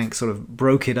 and Frank sort of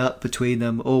broke it up between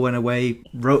them, all went away,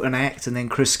 wrote an act, and then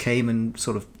Chris came and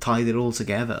sort of tied it all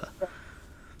together.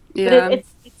 Yeah. But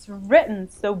it's written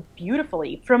so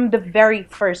beautifully from the very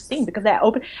first scene because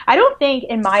I don't think,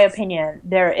 in my opinion,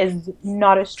 there is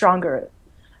not a stronger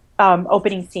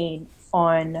opening scene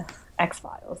on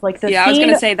X-Files. Like I was going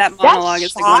to say that monologue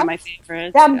is like one of my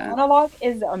favorites. That monologue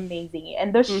is amazing,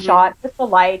 and the shot with the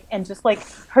light and just like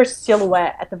her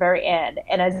silhouette at the very end,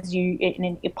 and as it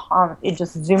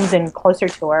just zooms in closer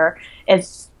to her,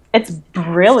 it's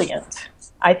brilliant.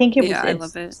 I think I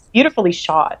love it. Beautifully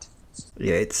shot.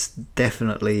 Yeah, it's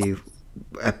definitely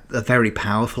a very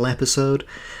powerful episode.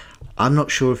 I'm not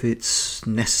sure if it's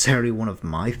necessarily one of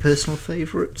my personal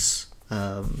favorites.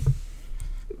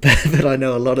 But I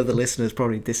know a lot of the listeners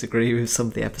probably disagree with some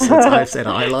of the episodes I've said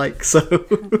I like. So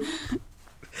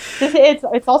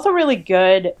it's also really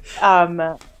good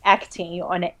acting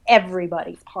on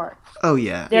everybody's part. Oh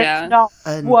yeah, there's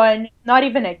not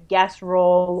even a guest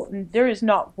role. There is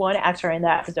not one actor in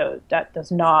that episode that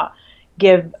does not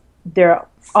give their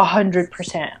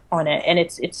 100% on it, and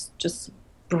it's just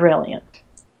brilliant.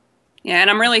 Yeah, and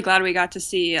I'm really glad we got to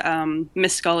see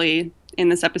Miss Scully in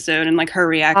this episode and like her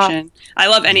reaction. I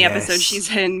love any episode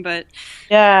she's in, but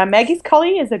Maggie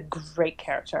Scully is a great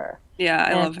character. Yeah,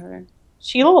 I love her.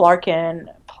 Sheila Larkin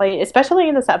played, especially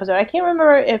in this episode. I can't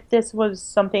remember if this was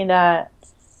something that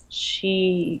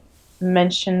she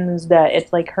mentions that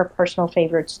it's like her personal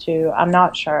favorites too. I'm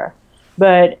not sure,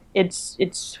 but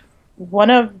it's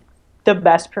one of the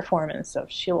best performance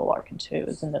of Sheila Larkin too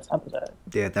is in this episode.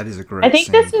 Yeah, that is a great. I think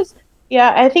this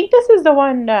is the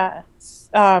one that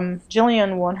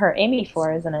Gillian won her Emmy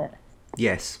for, isn't it?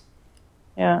 Yes.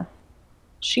 Yeah,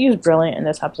 she's brilliant in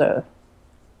this episode.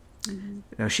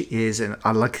 No, she is, and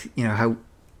I like how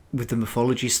with the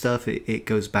mythology stuff it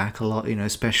goes back a lot.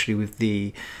 Especially with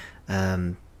the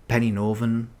Penny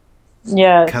Northern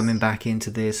coming back into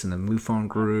this, and the MUFON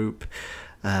group.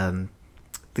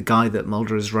 The guy that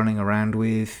Mulder is running around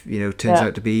with, turns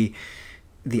out to be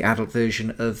the adult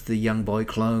version of the young boy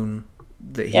clone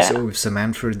that he saw with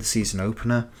Samantha in the season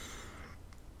opener.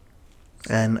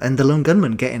 And the Lone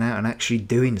Gunman getting out and actually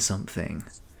doing something.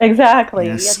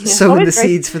 Exactly. Sowing the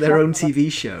seeds for their own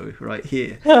TV show right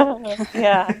here.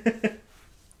 Yeah.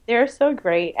 They're so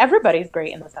great. Everybody's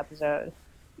great in this episode.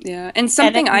 Yeah, and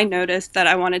something I noticed that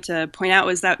I wanted to point out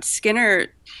was that Skinner,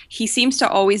 he seems to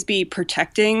always be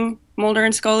protecting Mulder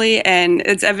and Scully, and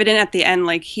it's evident at the end,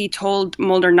 like, he told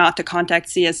Mulder not to contact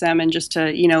CSM and just to,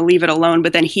 leave it alone,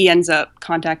 but then he ends up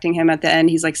contacting him at the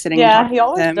end. He's, like, sitting and talking he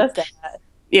always him. does that.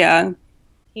 Yeah.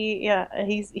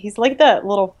 He's like that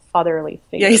little fatherly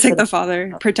figure. Yeah, he's like the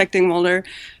father, protecting Mulder.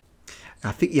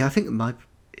 I think my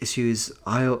issue is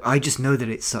I just know that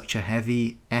it's such a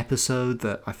heavy episode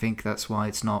that I think that's why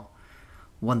it's not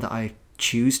one that I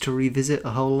choose to revisit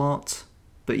a whole lot.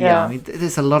 But I mean,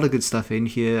 there's a lot of good stuff in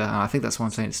here, and I think that's why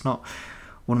I'm saying it's not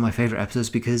one of my favorite episodes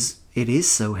because it is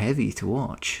so heavy to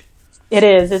watch. It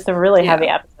is. It's a really heavy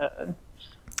episode.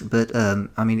 But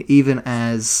I mean, even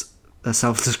as a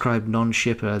self-described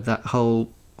non-shipper, that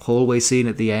whole hallway scene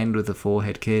at the end with the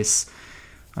forehead kiss,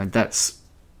 and that's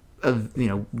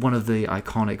one of the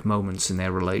iconic moments in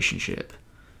their relationship.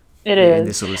 It is in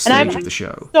this sort of stage of the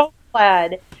show. So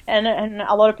glad, and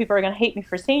a lot of people are going to hate me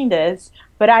for saying this,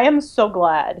 but I am so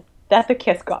glad that the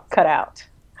kiss got cut out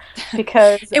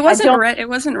because it wasn't right. It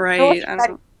wasn't right.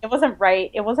 It wasn't right.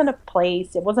 It wasn't a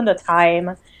place. It wasn't a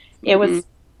time. It was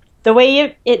the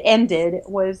way it ended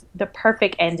was the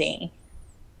perfect ending.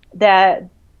 That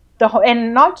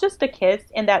and not just a kiss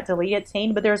in that deleted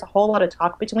scene, but there's a whole lot of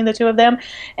talk between the two of them,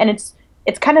 and it's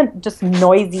kind of just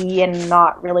noisy and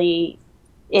not really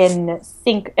in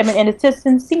sync. I mean, and it's just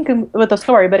in sync with the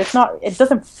story, but it's not. It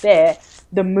doesn't fit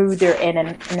the mood they're in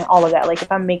and all of that. Like,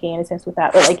 if I'm making any sense with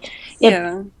that, but like,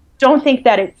 don't think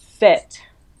that it fit.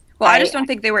 Well, I just don't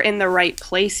think they were in the right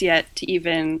place yet to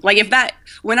even, like,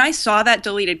 when I saw that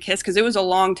deleted kiss, because it was a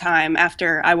long time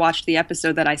after I watched the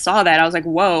episode that I saw that, I was like,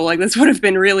 whoa, like, this would have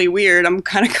been really weird. I'm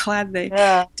kind of glad they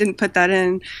didn't put that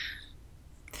in.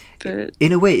 But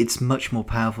in a way, it's much more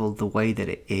powerful the way that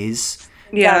it is.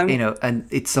 Yeah. And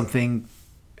it's something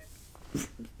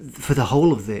for the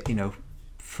whole of it,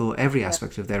 for every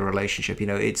aspect of their relationship,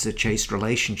 it's a chaste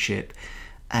relationship.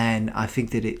 And I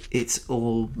think that it's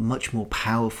all much more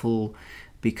powerful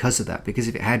because of that. Because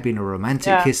if it had been a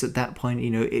romantic kiss at that point,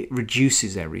 it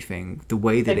reduces everything. The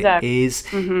way that it is,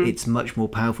 it's much more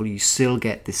powerful. You still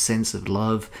get this sense of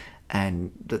love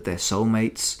and that they're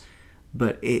soulmates.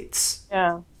 But it's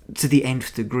to the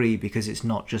nth degree because it's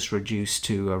not just reduced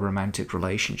to a romantic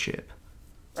relationship.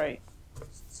 Right.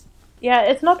 Yeah,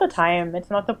 it's not the time. It's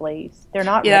not the place. They're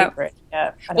not ready for it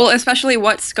yet. Well, especially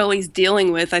what Scully's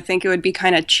dealing with. I think it would be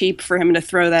kind of cheap for him to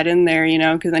throw that in there,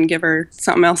 because then give her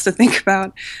something else to think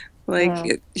about.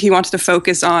 Like, he wants to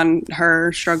focus on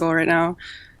her struggle right now.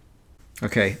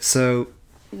 Okay, so,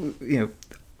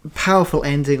 powerful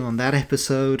ending on that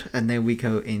episode, and then we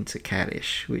go into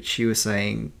Kaddish, which you were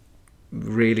saying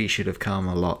really should have come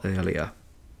a lot earlier.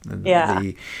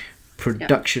 The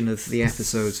production of the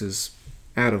episodes is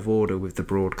out of order with the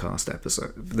broadcast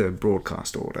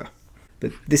order,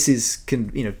 but this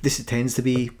tends to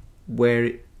be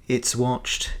where it's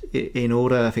watched in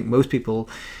order. I think most people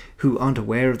who aren't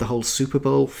aware of the whole Super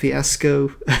Bowl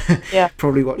fiasco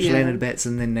probably watch Leonard Betts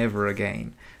and then never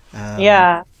again.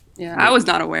 I was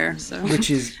not aware, so which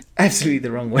is absolutely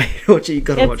the wrong way to watch it. You've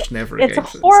got to watch Never Again.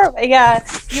 It's horrible. Yeah,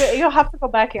 you have to go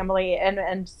back, Emily,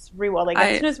 and just rewatch. Like,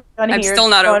 as soon as we're done I'm here, still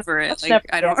not over it. Like,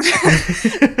 I don't.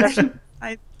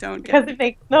 I don't get it. Because it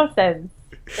makes no sense.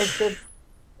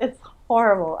 It's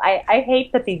horrible. I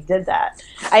hate that they did that.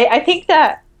 I think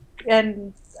that,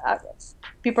 and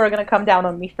people are going to come down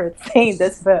on me for saying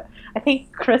this, but I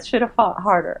think Chris should have fought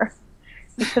harder.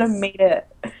 He should have made it.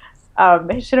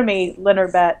 He should have made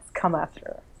Leonard Betts come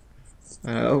after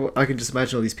her. I can just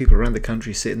imagine all these people around the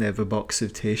country sitting there with a box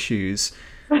of tissues,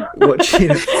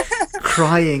 watching,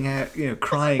 crying out,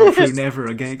 crying through Never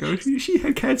Again. Going, she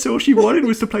had cancer. All she wanted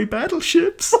was to play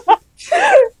battleships.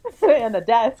 And a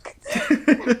desk.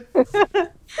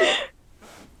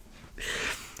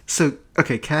 So,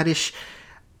 okay, Kaddish.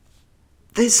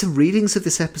 There's some readings of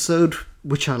this episode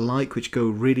which I like, which go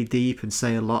really deep and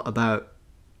say a lot about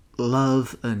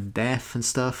love and death and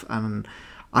stuff, and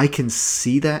I can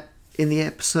see that in the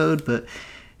episode, but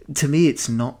to me it's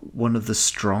not one of the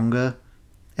stronger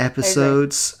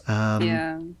episodes.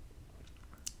 I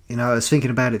was thinking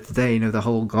about it today, the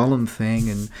whole Gollum thing,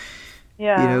 and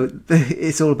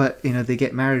it's all about, they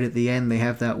get married at the end, they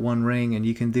have that one ring, and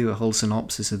you can do a whole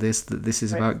synopsis of this, that this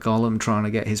is about Gollum trying to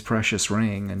get his precious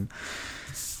ring, and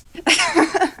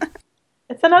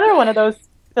it's another one of those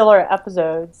filler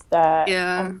episodes that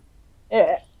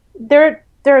there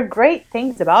are great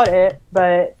things about it,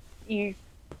 but you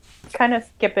kind of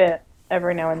skip it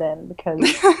every now and then because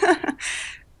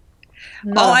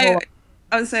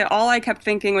all I kept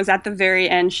thinking was at the very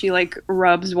end she like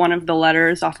rubs one of the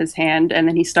letters off his hand and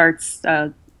then he starts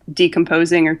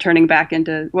decomposing or turning back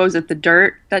into, what was it, the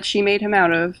dirt that she made him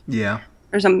out of?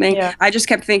 Or something. I just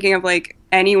kept thinking of like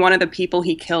any one of the people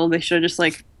he killed, they should have just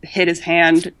like hit his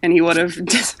hand and he would have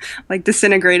just like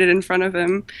disintegrated in front of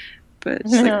him, but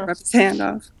just like rubbed his hand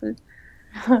off. But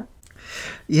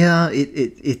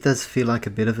it does feel like a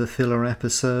bit of a filler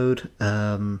episode.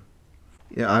 I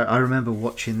remember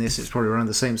watching this. It's probably around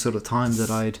the same sort of time that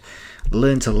I'd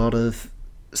learnt a lot of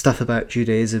stuff about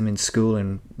Judaism in school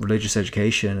and religious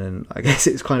education, and I guess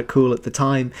it's quite cool at the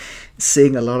time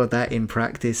seeing a lot of that in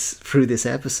practice through this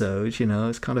episode. You know,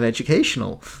 it's kind of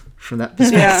educational from that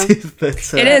perspective. Yeah.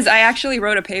 But, it is. I actually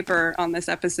wrote a paper on this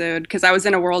episode because I was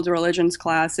in a world religions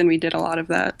class and we did a lot of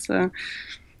that. So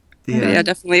yeah,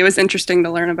 definitely, it was interesting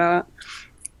to learn about.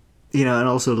 You know, and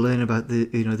also learn about the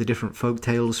different folk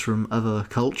tales from other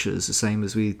cultures, the same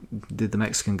as we did the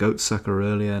Mexican goat sucker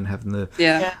earlier, and having the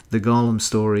Gollum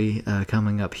story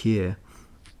coming up here.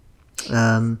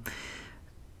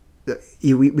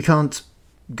 We can't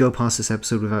go past this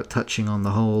episode without touching on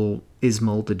the whole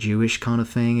Ismold the Jewish kind of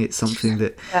thing. It's something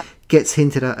that gets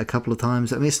hinted at a couple of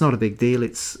times. I mean, it's not a big deal.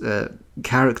 It's a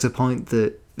character point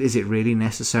that is it really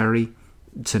necessary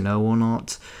to know or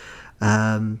not?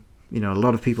 You know, a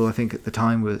lot of people, I think, at the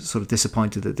time were sort of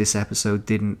disappointed that this episode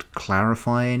didn't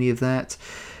clarify any of that.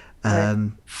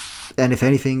 And if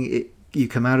anything, you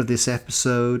come out of this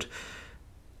episode,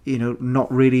 you know, not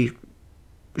really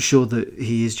sure that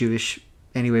he is Jewish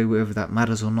anyway, whether that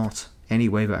matters or not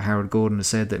anyway. But Howard Gordon has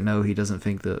said that no, he doesn't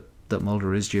think that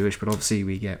Mulder is Jewish. But obviously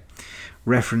we get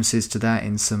references to that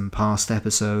in some past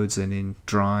episodes and in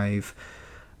Drive.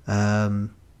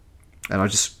 And I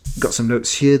just got some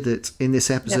notes here that in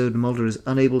this episode, Mulder is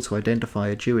unable to identify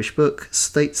a Jewish book,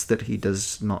 states that he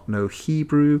does not know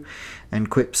Hebrew, and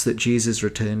quips that Jesus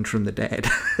returned from the dead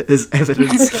as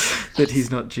evidence that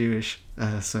he's not Jewish.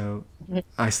 So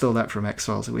I stole that from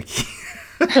X-Files Wiki.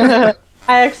 I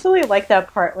actually like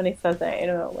that part when he says that, you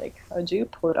know, like, a Jew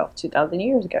pulled it off 2,000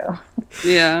 years ago.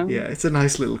 Yeah. Yeah, it's a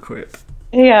nice little quip.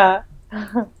 Yeah.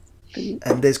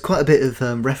 And there's quite a bit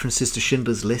of references to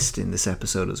Schindler's List in this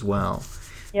episode as well.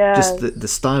 Yeah. Just the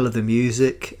style of the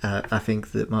music. I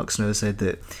think that Mark Snow said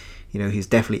that, you know, he's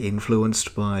definitely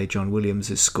influenced by John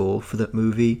Williams' score for that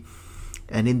movie.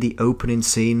 And in the opening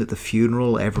scene at the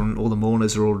funeral, all the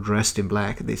mourners are all dressed in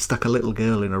black. They've stuck a little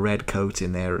girl in a red coat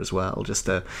in there as well, just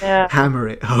to hammer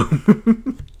it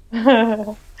home.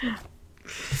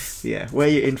 Yeah, wear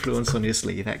your influence on your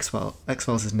sleeve. X-Files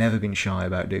has never been shy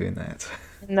about doing that.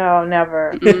 No,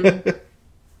 never.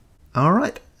 All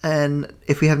right, and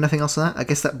if we have nothing else on that, I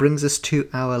guess that brings us to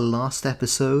our last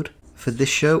episode for this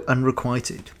show,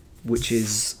 Unrequited, which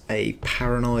is a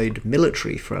paranoid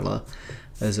military thriller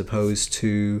as opposed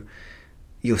to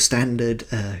your standard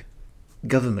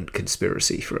government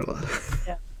conspiracy thriller.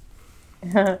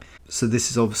 Yeah. So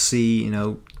this is obviously, you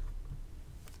know,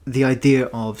 the idea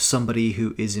of somebody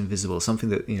who is invisible, something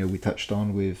that, you know, we touched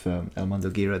on with El Mundo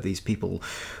Gira, these people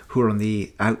who are on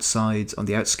the outside, on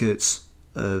the outskirts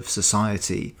of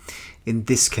society. In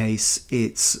this case,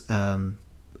 it's a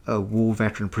war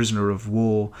veteran, prisoner of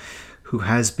war, who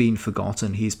has been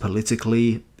forgotten. He's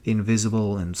politically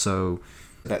invisible, and so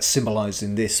that's symbolized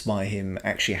in this by him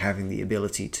actually having the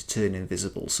ability to turn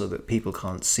invisible so that people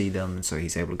can't see them, and so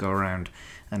he's able to go around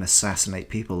and assassinate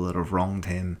people that have wronged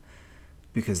him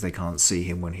because they can't see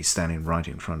him when he's standing right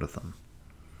in front of them.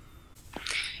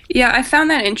 Yeah, I found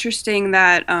that interesting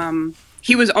that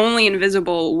he was only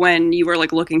invisible when you were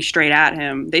like looking straight at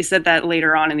him. They said that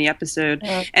later on in the episode,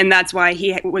 and that's why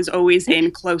he was always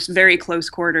in very close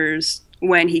quarters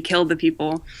when he killed the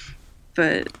people.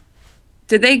 But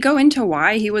did they go into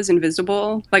why he was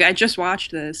invisible? Like, I just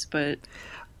watched this, but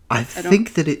I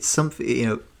think that it's something, you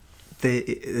know,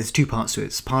 there's two parts to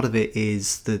it. Part of it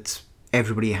is that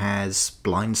everybody has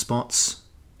blind spots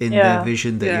in their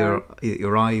vision that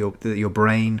your eye, your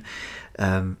brain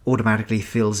automatically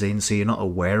fills in, so you're not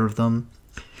aware of them.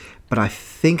 But I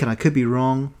think, and I could be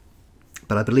wrong,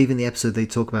 but I believe in the episode they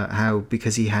talk about how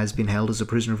because he has been held as a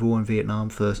prisoner of war in Vietnam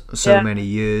for so many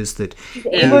years that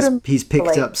he's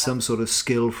picked up some sort of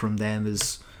skill from them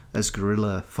as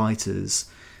guerrilla fighters,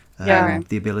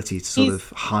 the ability to sort of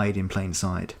hide in plain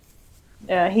sight.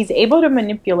 Yeah, he's able to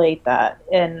manipulate that,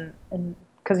 and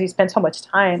because he spent so much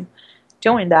time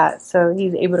doing that, so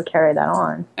he's able to carry that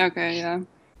on. Okay, yeah.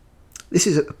 This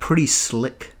is a pretty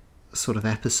slick sort of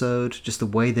episode, just the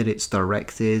way that it's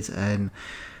directed, and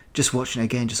just watching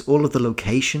again, just all of the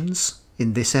locations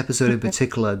in this episode in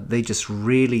particular, they just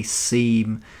really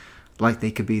seem like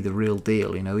they could be the real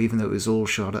deal, you know, even though it was all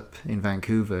shot up in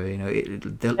Vancouver, you know, it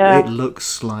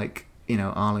looks like, you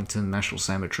know, Arlington National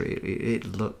Cemetery. It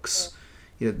looks,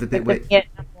 you know, the bit where,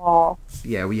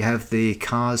 where you have the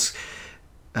cars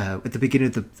at the beginning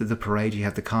of the parade, you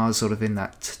have the cars sort of in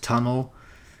that tunnel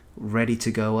ready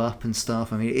to go up and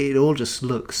stuff. I mean, it all just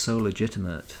looks so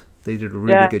legitimate. They did a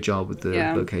really good job with the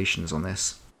locations on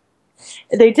this.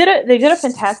 They did a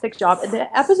fantastic job. In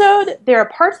the episode, there are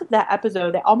parts of that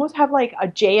episode that almost have like a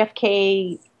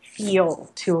JFK feel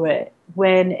to it.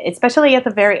 When, especially at the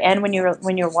very end, when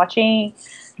you're watching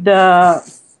the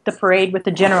the parade with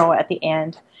the general at the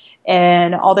end,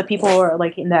 and all the people are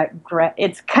like in that.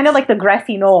 It's kind of like the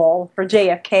grassy knoll for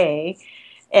JFK,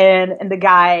 and the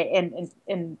guy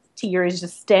in Tier is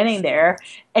just standing there,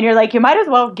 and you're like, you might as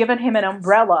well have given him an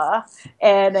umbrella,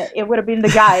 and it would have been the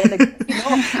guy in the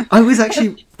grassy knoll. I was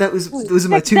actually those are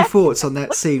my two thoughts on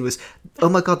that scene. Was, oh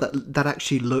my god, that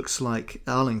actually looks like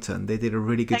Arlington. They did a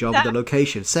really good job with the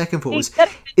location. Second thought was,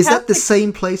 is that the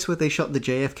same place where they shot the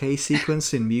JFK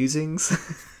sequence in Musings?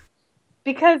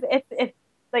 Because it's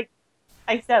like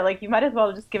I said, like you might as well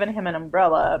have just given him an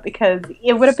umbrella because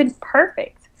it would have been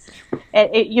perfect.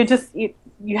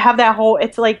 You have that whole.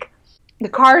 It's like the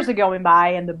cars are going by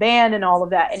and the band and all of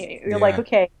that, and you're like,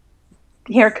 okay,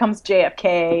 here comes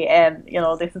JFK, and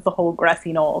this is the whole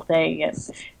grassy knoll thing, and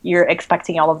you're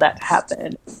expecting all of that to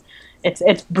happen.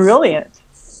 It's brilliant.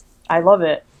 I love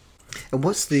it. And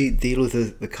what's the deal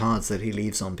with the cards that he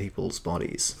leaves on people's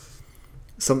bodies?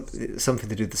 Something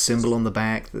to do with the symbol on the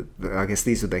back. I guess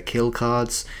these are their kill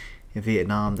cards. In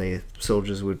Vietnam, the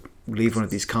soldiers would leave one of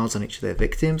these cards on each of their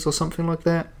victims or something like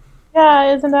that.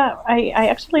 Yeah, isn't that... I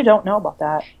actually don't know about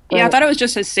that. But... Yeah, I thought it was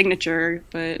just his signature,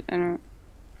 but I don't...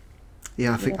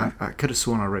 Yeah, I think I could have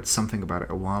sworn I read something about it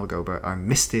a while ago, but I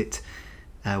missed it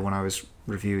when I was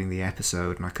reviewing the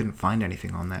episode, and I couldn't find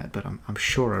anything on that, but I'm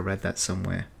sure I read that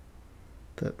somewhere.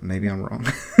 But maybe I'm wrong.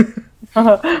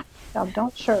 I'm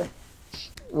not sure.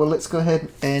 Well, let's go ahead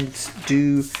and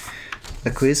do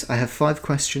a quiz. I have 5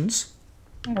 questions.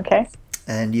 Okay.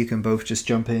 And you can both just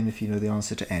jump in if you know the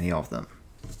answer to any of them.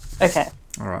 Okay.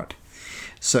 All right.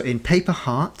 So in Paper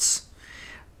Hearts,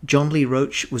 John Lee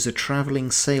Roach was a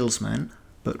traveling salesman,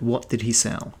 but what did he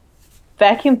sell?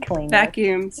 Vacuum cleaner.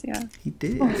 Vacuums, yeah. He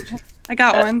did. I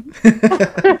got one.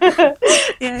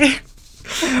 Yay.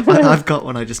 I've got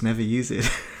one, I just never use it.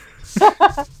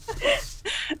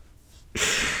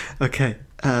 Okay.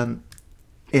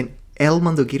 In El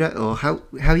Mundo Gira, or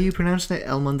how you pronounce it?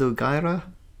 El Mundo Gira?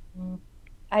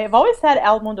 I have always said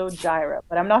El Mundo Gyra,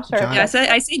 but I'm not sure. Gyra.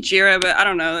 Yeah, I say Jira, but I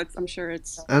don't know. I'm sure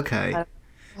it's... Okay.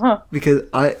 Because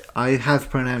I have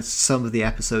pronounced some of the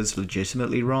episodes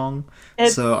legitimately wrong,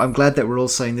 so I'm glad that we're all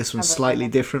saying this one slightly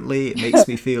differently. It makes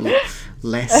me feel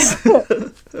less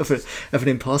of an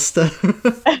imposter.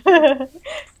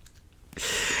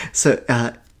 So,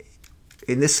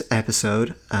 in this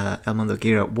episode, El Mundo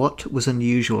Gira, what was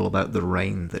unusual about the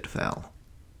rain that fell?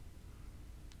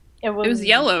 It was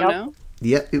yellow, no?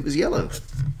 Yeah, it was yellow.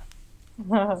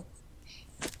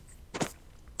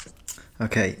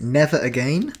 Okay, Never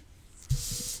Again.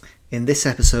 In this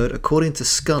episode, according to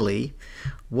Scully,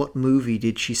 what movie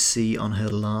did she see on her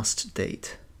last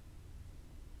date?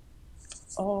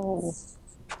 Oh.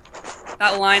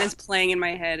 That line is playing in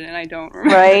my head, and I don't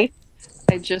remember. Right?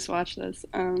 I just watched this.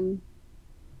 I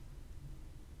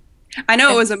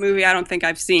know it was a movie I don't think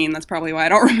I've seen. That's probably why I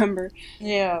don't remember.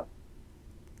 Yeah.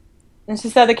 And she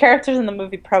said the characters in the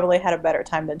movie probably had a better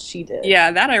time than she did.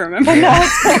 Yeah, that I remember.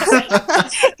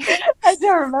 I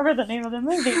don't remember the name of the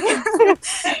movie.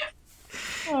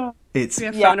 We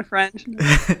have found a friend.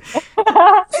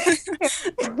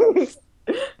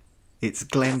 It's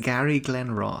Glengarry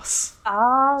Glen Ross.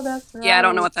 Oh, that's right. Yeah, I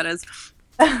don't know what that is.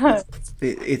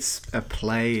 It's a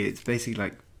play. It's basically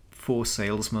like 4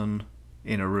 salesmen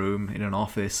in a room in an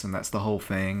office, and that's the whole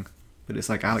thing. But it's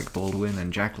like Alec Baldwin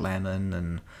and Jack Lemmon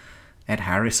and Ed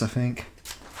Harris, I think.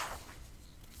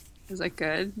 Is that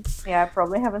good? Yeah, I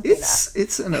probably haven't seen that.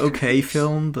 It's an okay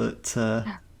film, but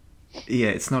yeah,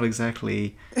 it's not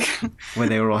exactly where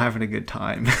they were all having a good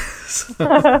time.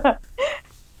 So.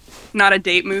 Not a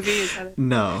date movie, is that it?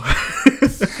 No.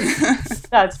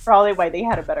 That's probably why they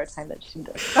had a better time than she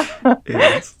did.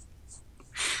 Yes.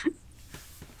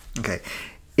 Okay.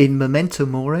 In Memento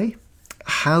Mori,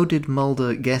 how did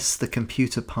Mulder guess the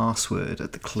computer password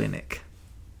at the clinic?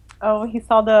 Oh, he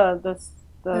saw the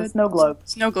snow globe.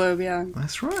 Snow globe, yeah.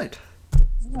 That's right.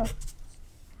 Yeah.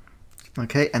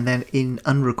 Okay, and then in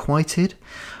Unrequited,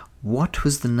 what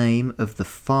was the name of the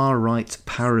far-right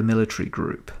paramilitary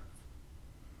group?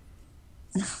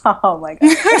 Oh my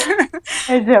god.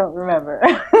 I don't remember.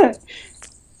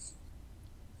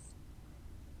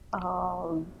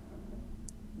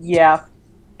 Yeah.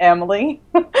 Emily?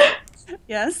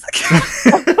 Yes?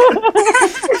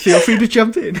 Feel free to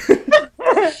jump in.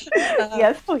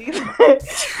 Yes, please.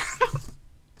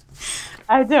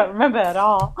 I don't remember at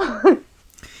all.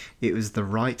 It was the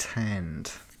right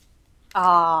hand.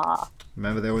 Ah.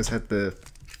 Remember, they always had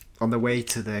on the way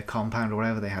to their compound or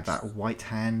whatever, they had that white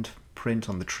hand print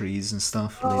on the trees and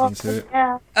stuff leading to it.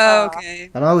 Yeah. Oh, okay.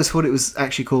 And I always thought it was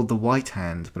actually called the white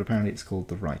hand, but apparently it's called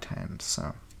the right hand,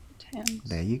 so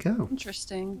there you go.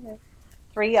 Interesting.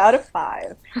 3 out of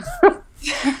 5.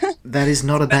 That is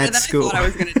not a bad score. I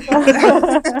was going to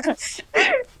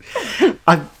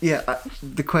do.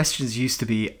 The questions used to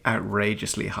be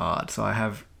outrageously hard, so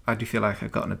I do feel like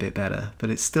I've gotten a bit better, but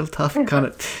it's still tough kind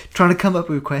of trying to come up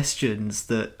with questions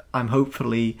that I'm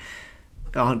hopefully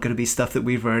aren't going to be stuff that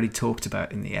we've already talked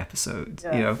about in the episode,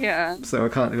 you know? Yeah. So I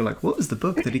can't go like, what was the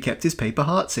book that he kept his paper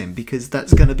hearts in? Because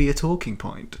that's going to be a talking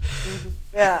point.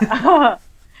 Yeah.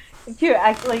 If you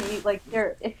actually,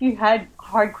 if you had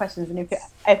hard questions, and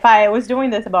if I was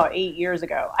doing this about 8 years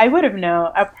ago, I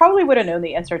probably would have known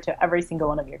the answer to every single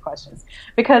one of your questions,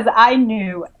 because I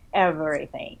knew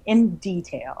everything in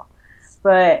detail.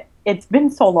 But it's been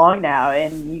so long now,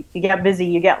 and you get busy,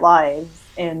 you get lives,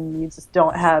 and you just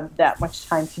don't have that much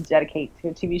time to dedicate to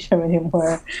a TV show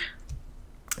anymore.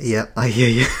 Yeah, I hear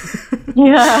you.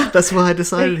 Yeah. That's why I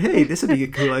decided, hey, this would be a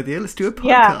cool idea. Let's do a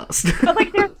podcast. Yeah.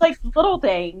 But there's little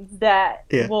things that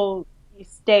will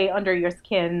stay under your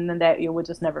skin and that you will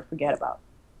just never forget about.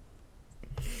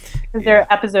 Because there are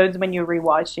episodes when you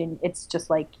rewatch and it's just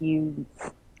like you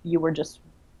were just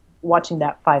watching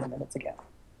that 5 minutes ago.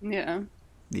 Yeah.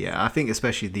 Yeah, I think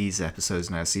especially these episodes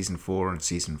now, season 4 and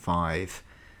season 5,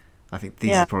 I think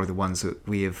these are probably the ones that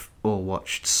we have all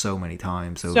watched so many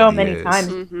times over the years. Times.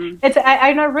 Mm-hmm.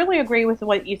 I really agree with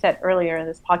what you said earlier in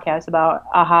this podcast about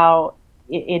how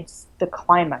it's the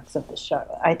climax of the show.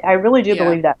 I really do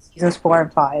believe that seasons 4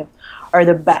 and 5 are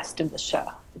the best of the show.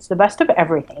 It's the best of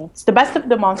everything. It's the best of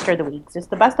the Monster of the Weeks. It's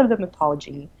the best of the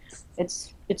mythology.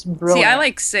 It's brilliant. See, I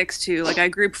like 6 too. I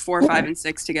group 4, 5, and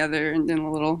 6 together and then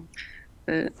a little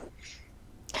bit.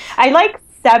 I like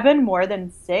 7 more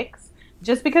than 6,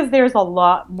 just because there's a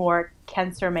lot more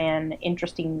Cancer Man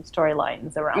interesting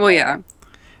storylines around. Well, yeah.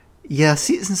 Yeah,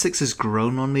 season 6 has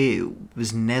grown on me. It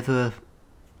was never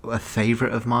a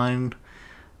favourite of mine.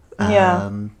 But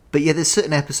yeah, there's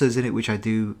certain episodes in it which I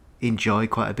do enjoy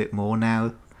quite a bit more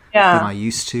now than I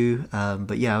used to.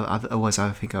 But yeah, otherwise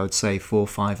I think I would say 4,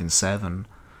 5, and 7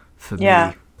 for me.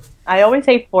 Yeah, I always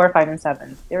say 4, 5, and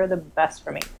 7. They're the best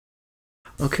for me.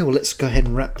 Okay, well, let's go ahead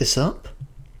and wrap this up.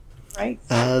 Right.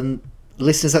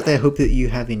 Listeners out there, hope that you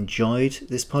have enjoyed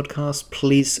this podcast.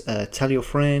 Please tell your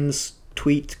friends,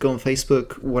 tweet, go on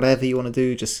Facebook, whatever you want to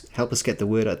do. Just help us get the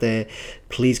word out there.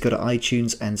 Please go to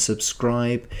iTunes and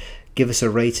subscribe. Give us a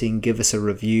rating, give us a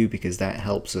review, because that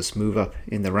helps us move up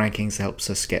in the rankings, helps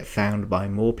us get found by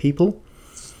more people.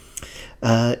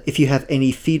 If you have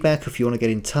any feedback, if you want to get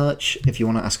in touch, if you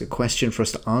want to ask a question for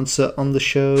us to answer on the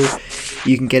show,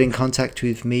 you can get in contact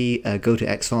with me. Go to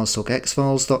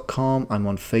xfilestalkxfiles.com. I'm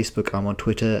on Facebook, I'm on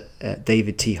Twitter,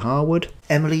 David T. Harwood.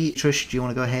 Emily, Trish, do you want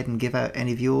to go ahead and give out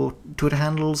any of your Twitter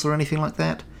handles or anything like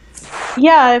that?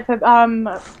 Yeah,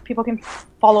 if people can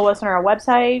follow us on our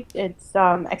website. It's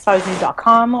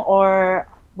xfilesnews.com, or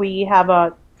we have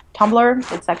a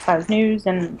Tumblr. It's X-Files News,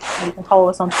 and you can follow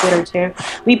us on Twitter too.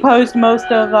 We post most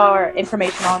of our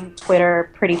information on Twitter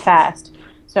pretty fast,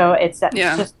 so it's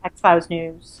just X-Files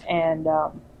News, and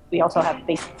we also have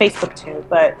Facebook too.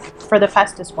 But for the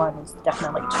fastest one, it's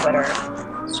definitely Twitter.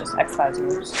 It's just X-Files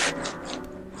News.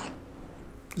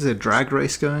 Is there a drag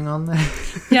race going on there?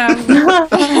 Yeah.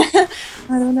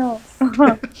 I don't know.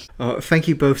 Thank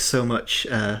you both so much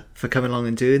for coming along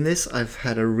and doing this. I've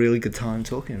had a really good time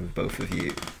talking with both of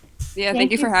you. Yeah,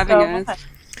 thank you for having us. Much.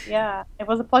 Yeah, it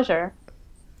was a pleasure.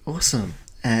 Awesome.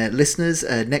 Listeners,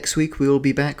 next week we will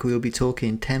be back. We will be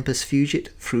talking Tempus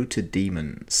Fugit through to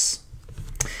Demons.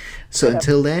 So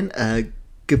until then,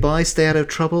 goodbye, stay out of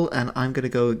trouble, and I'm going to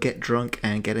go get drunk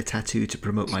and get a tattoo to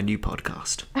promote my new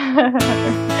podcast.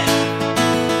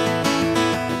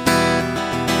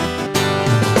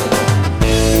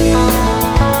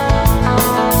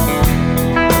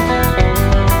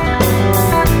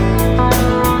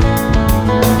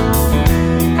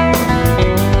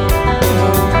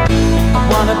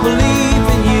 Believe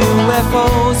in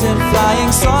UFOs and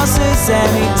flying saucers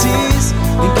and ETs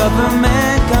and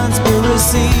government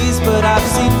conspiracies, but I've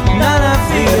seen none of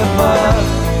the above.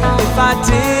 If I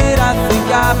did, I think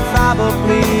I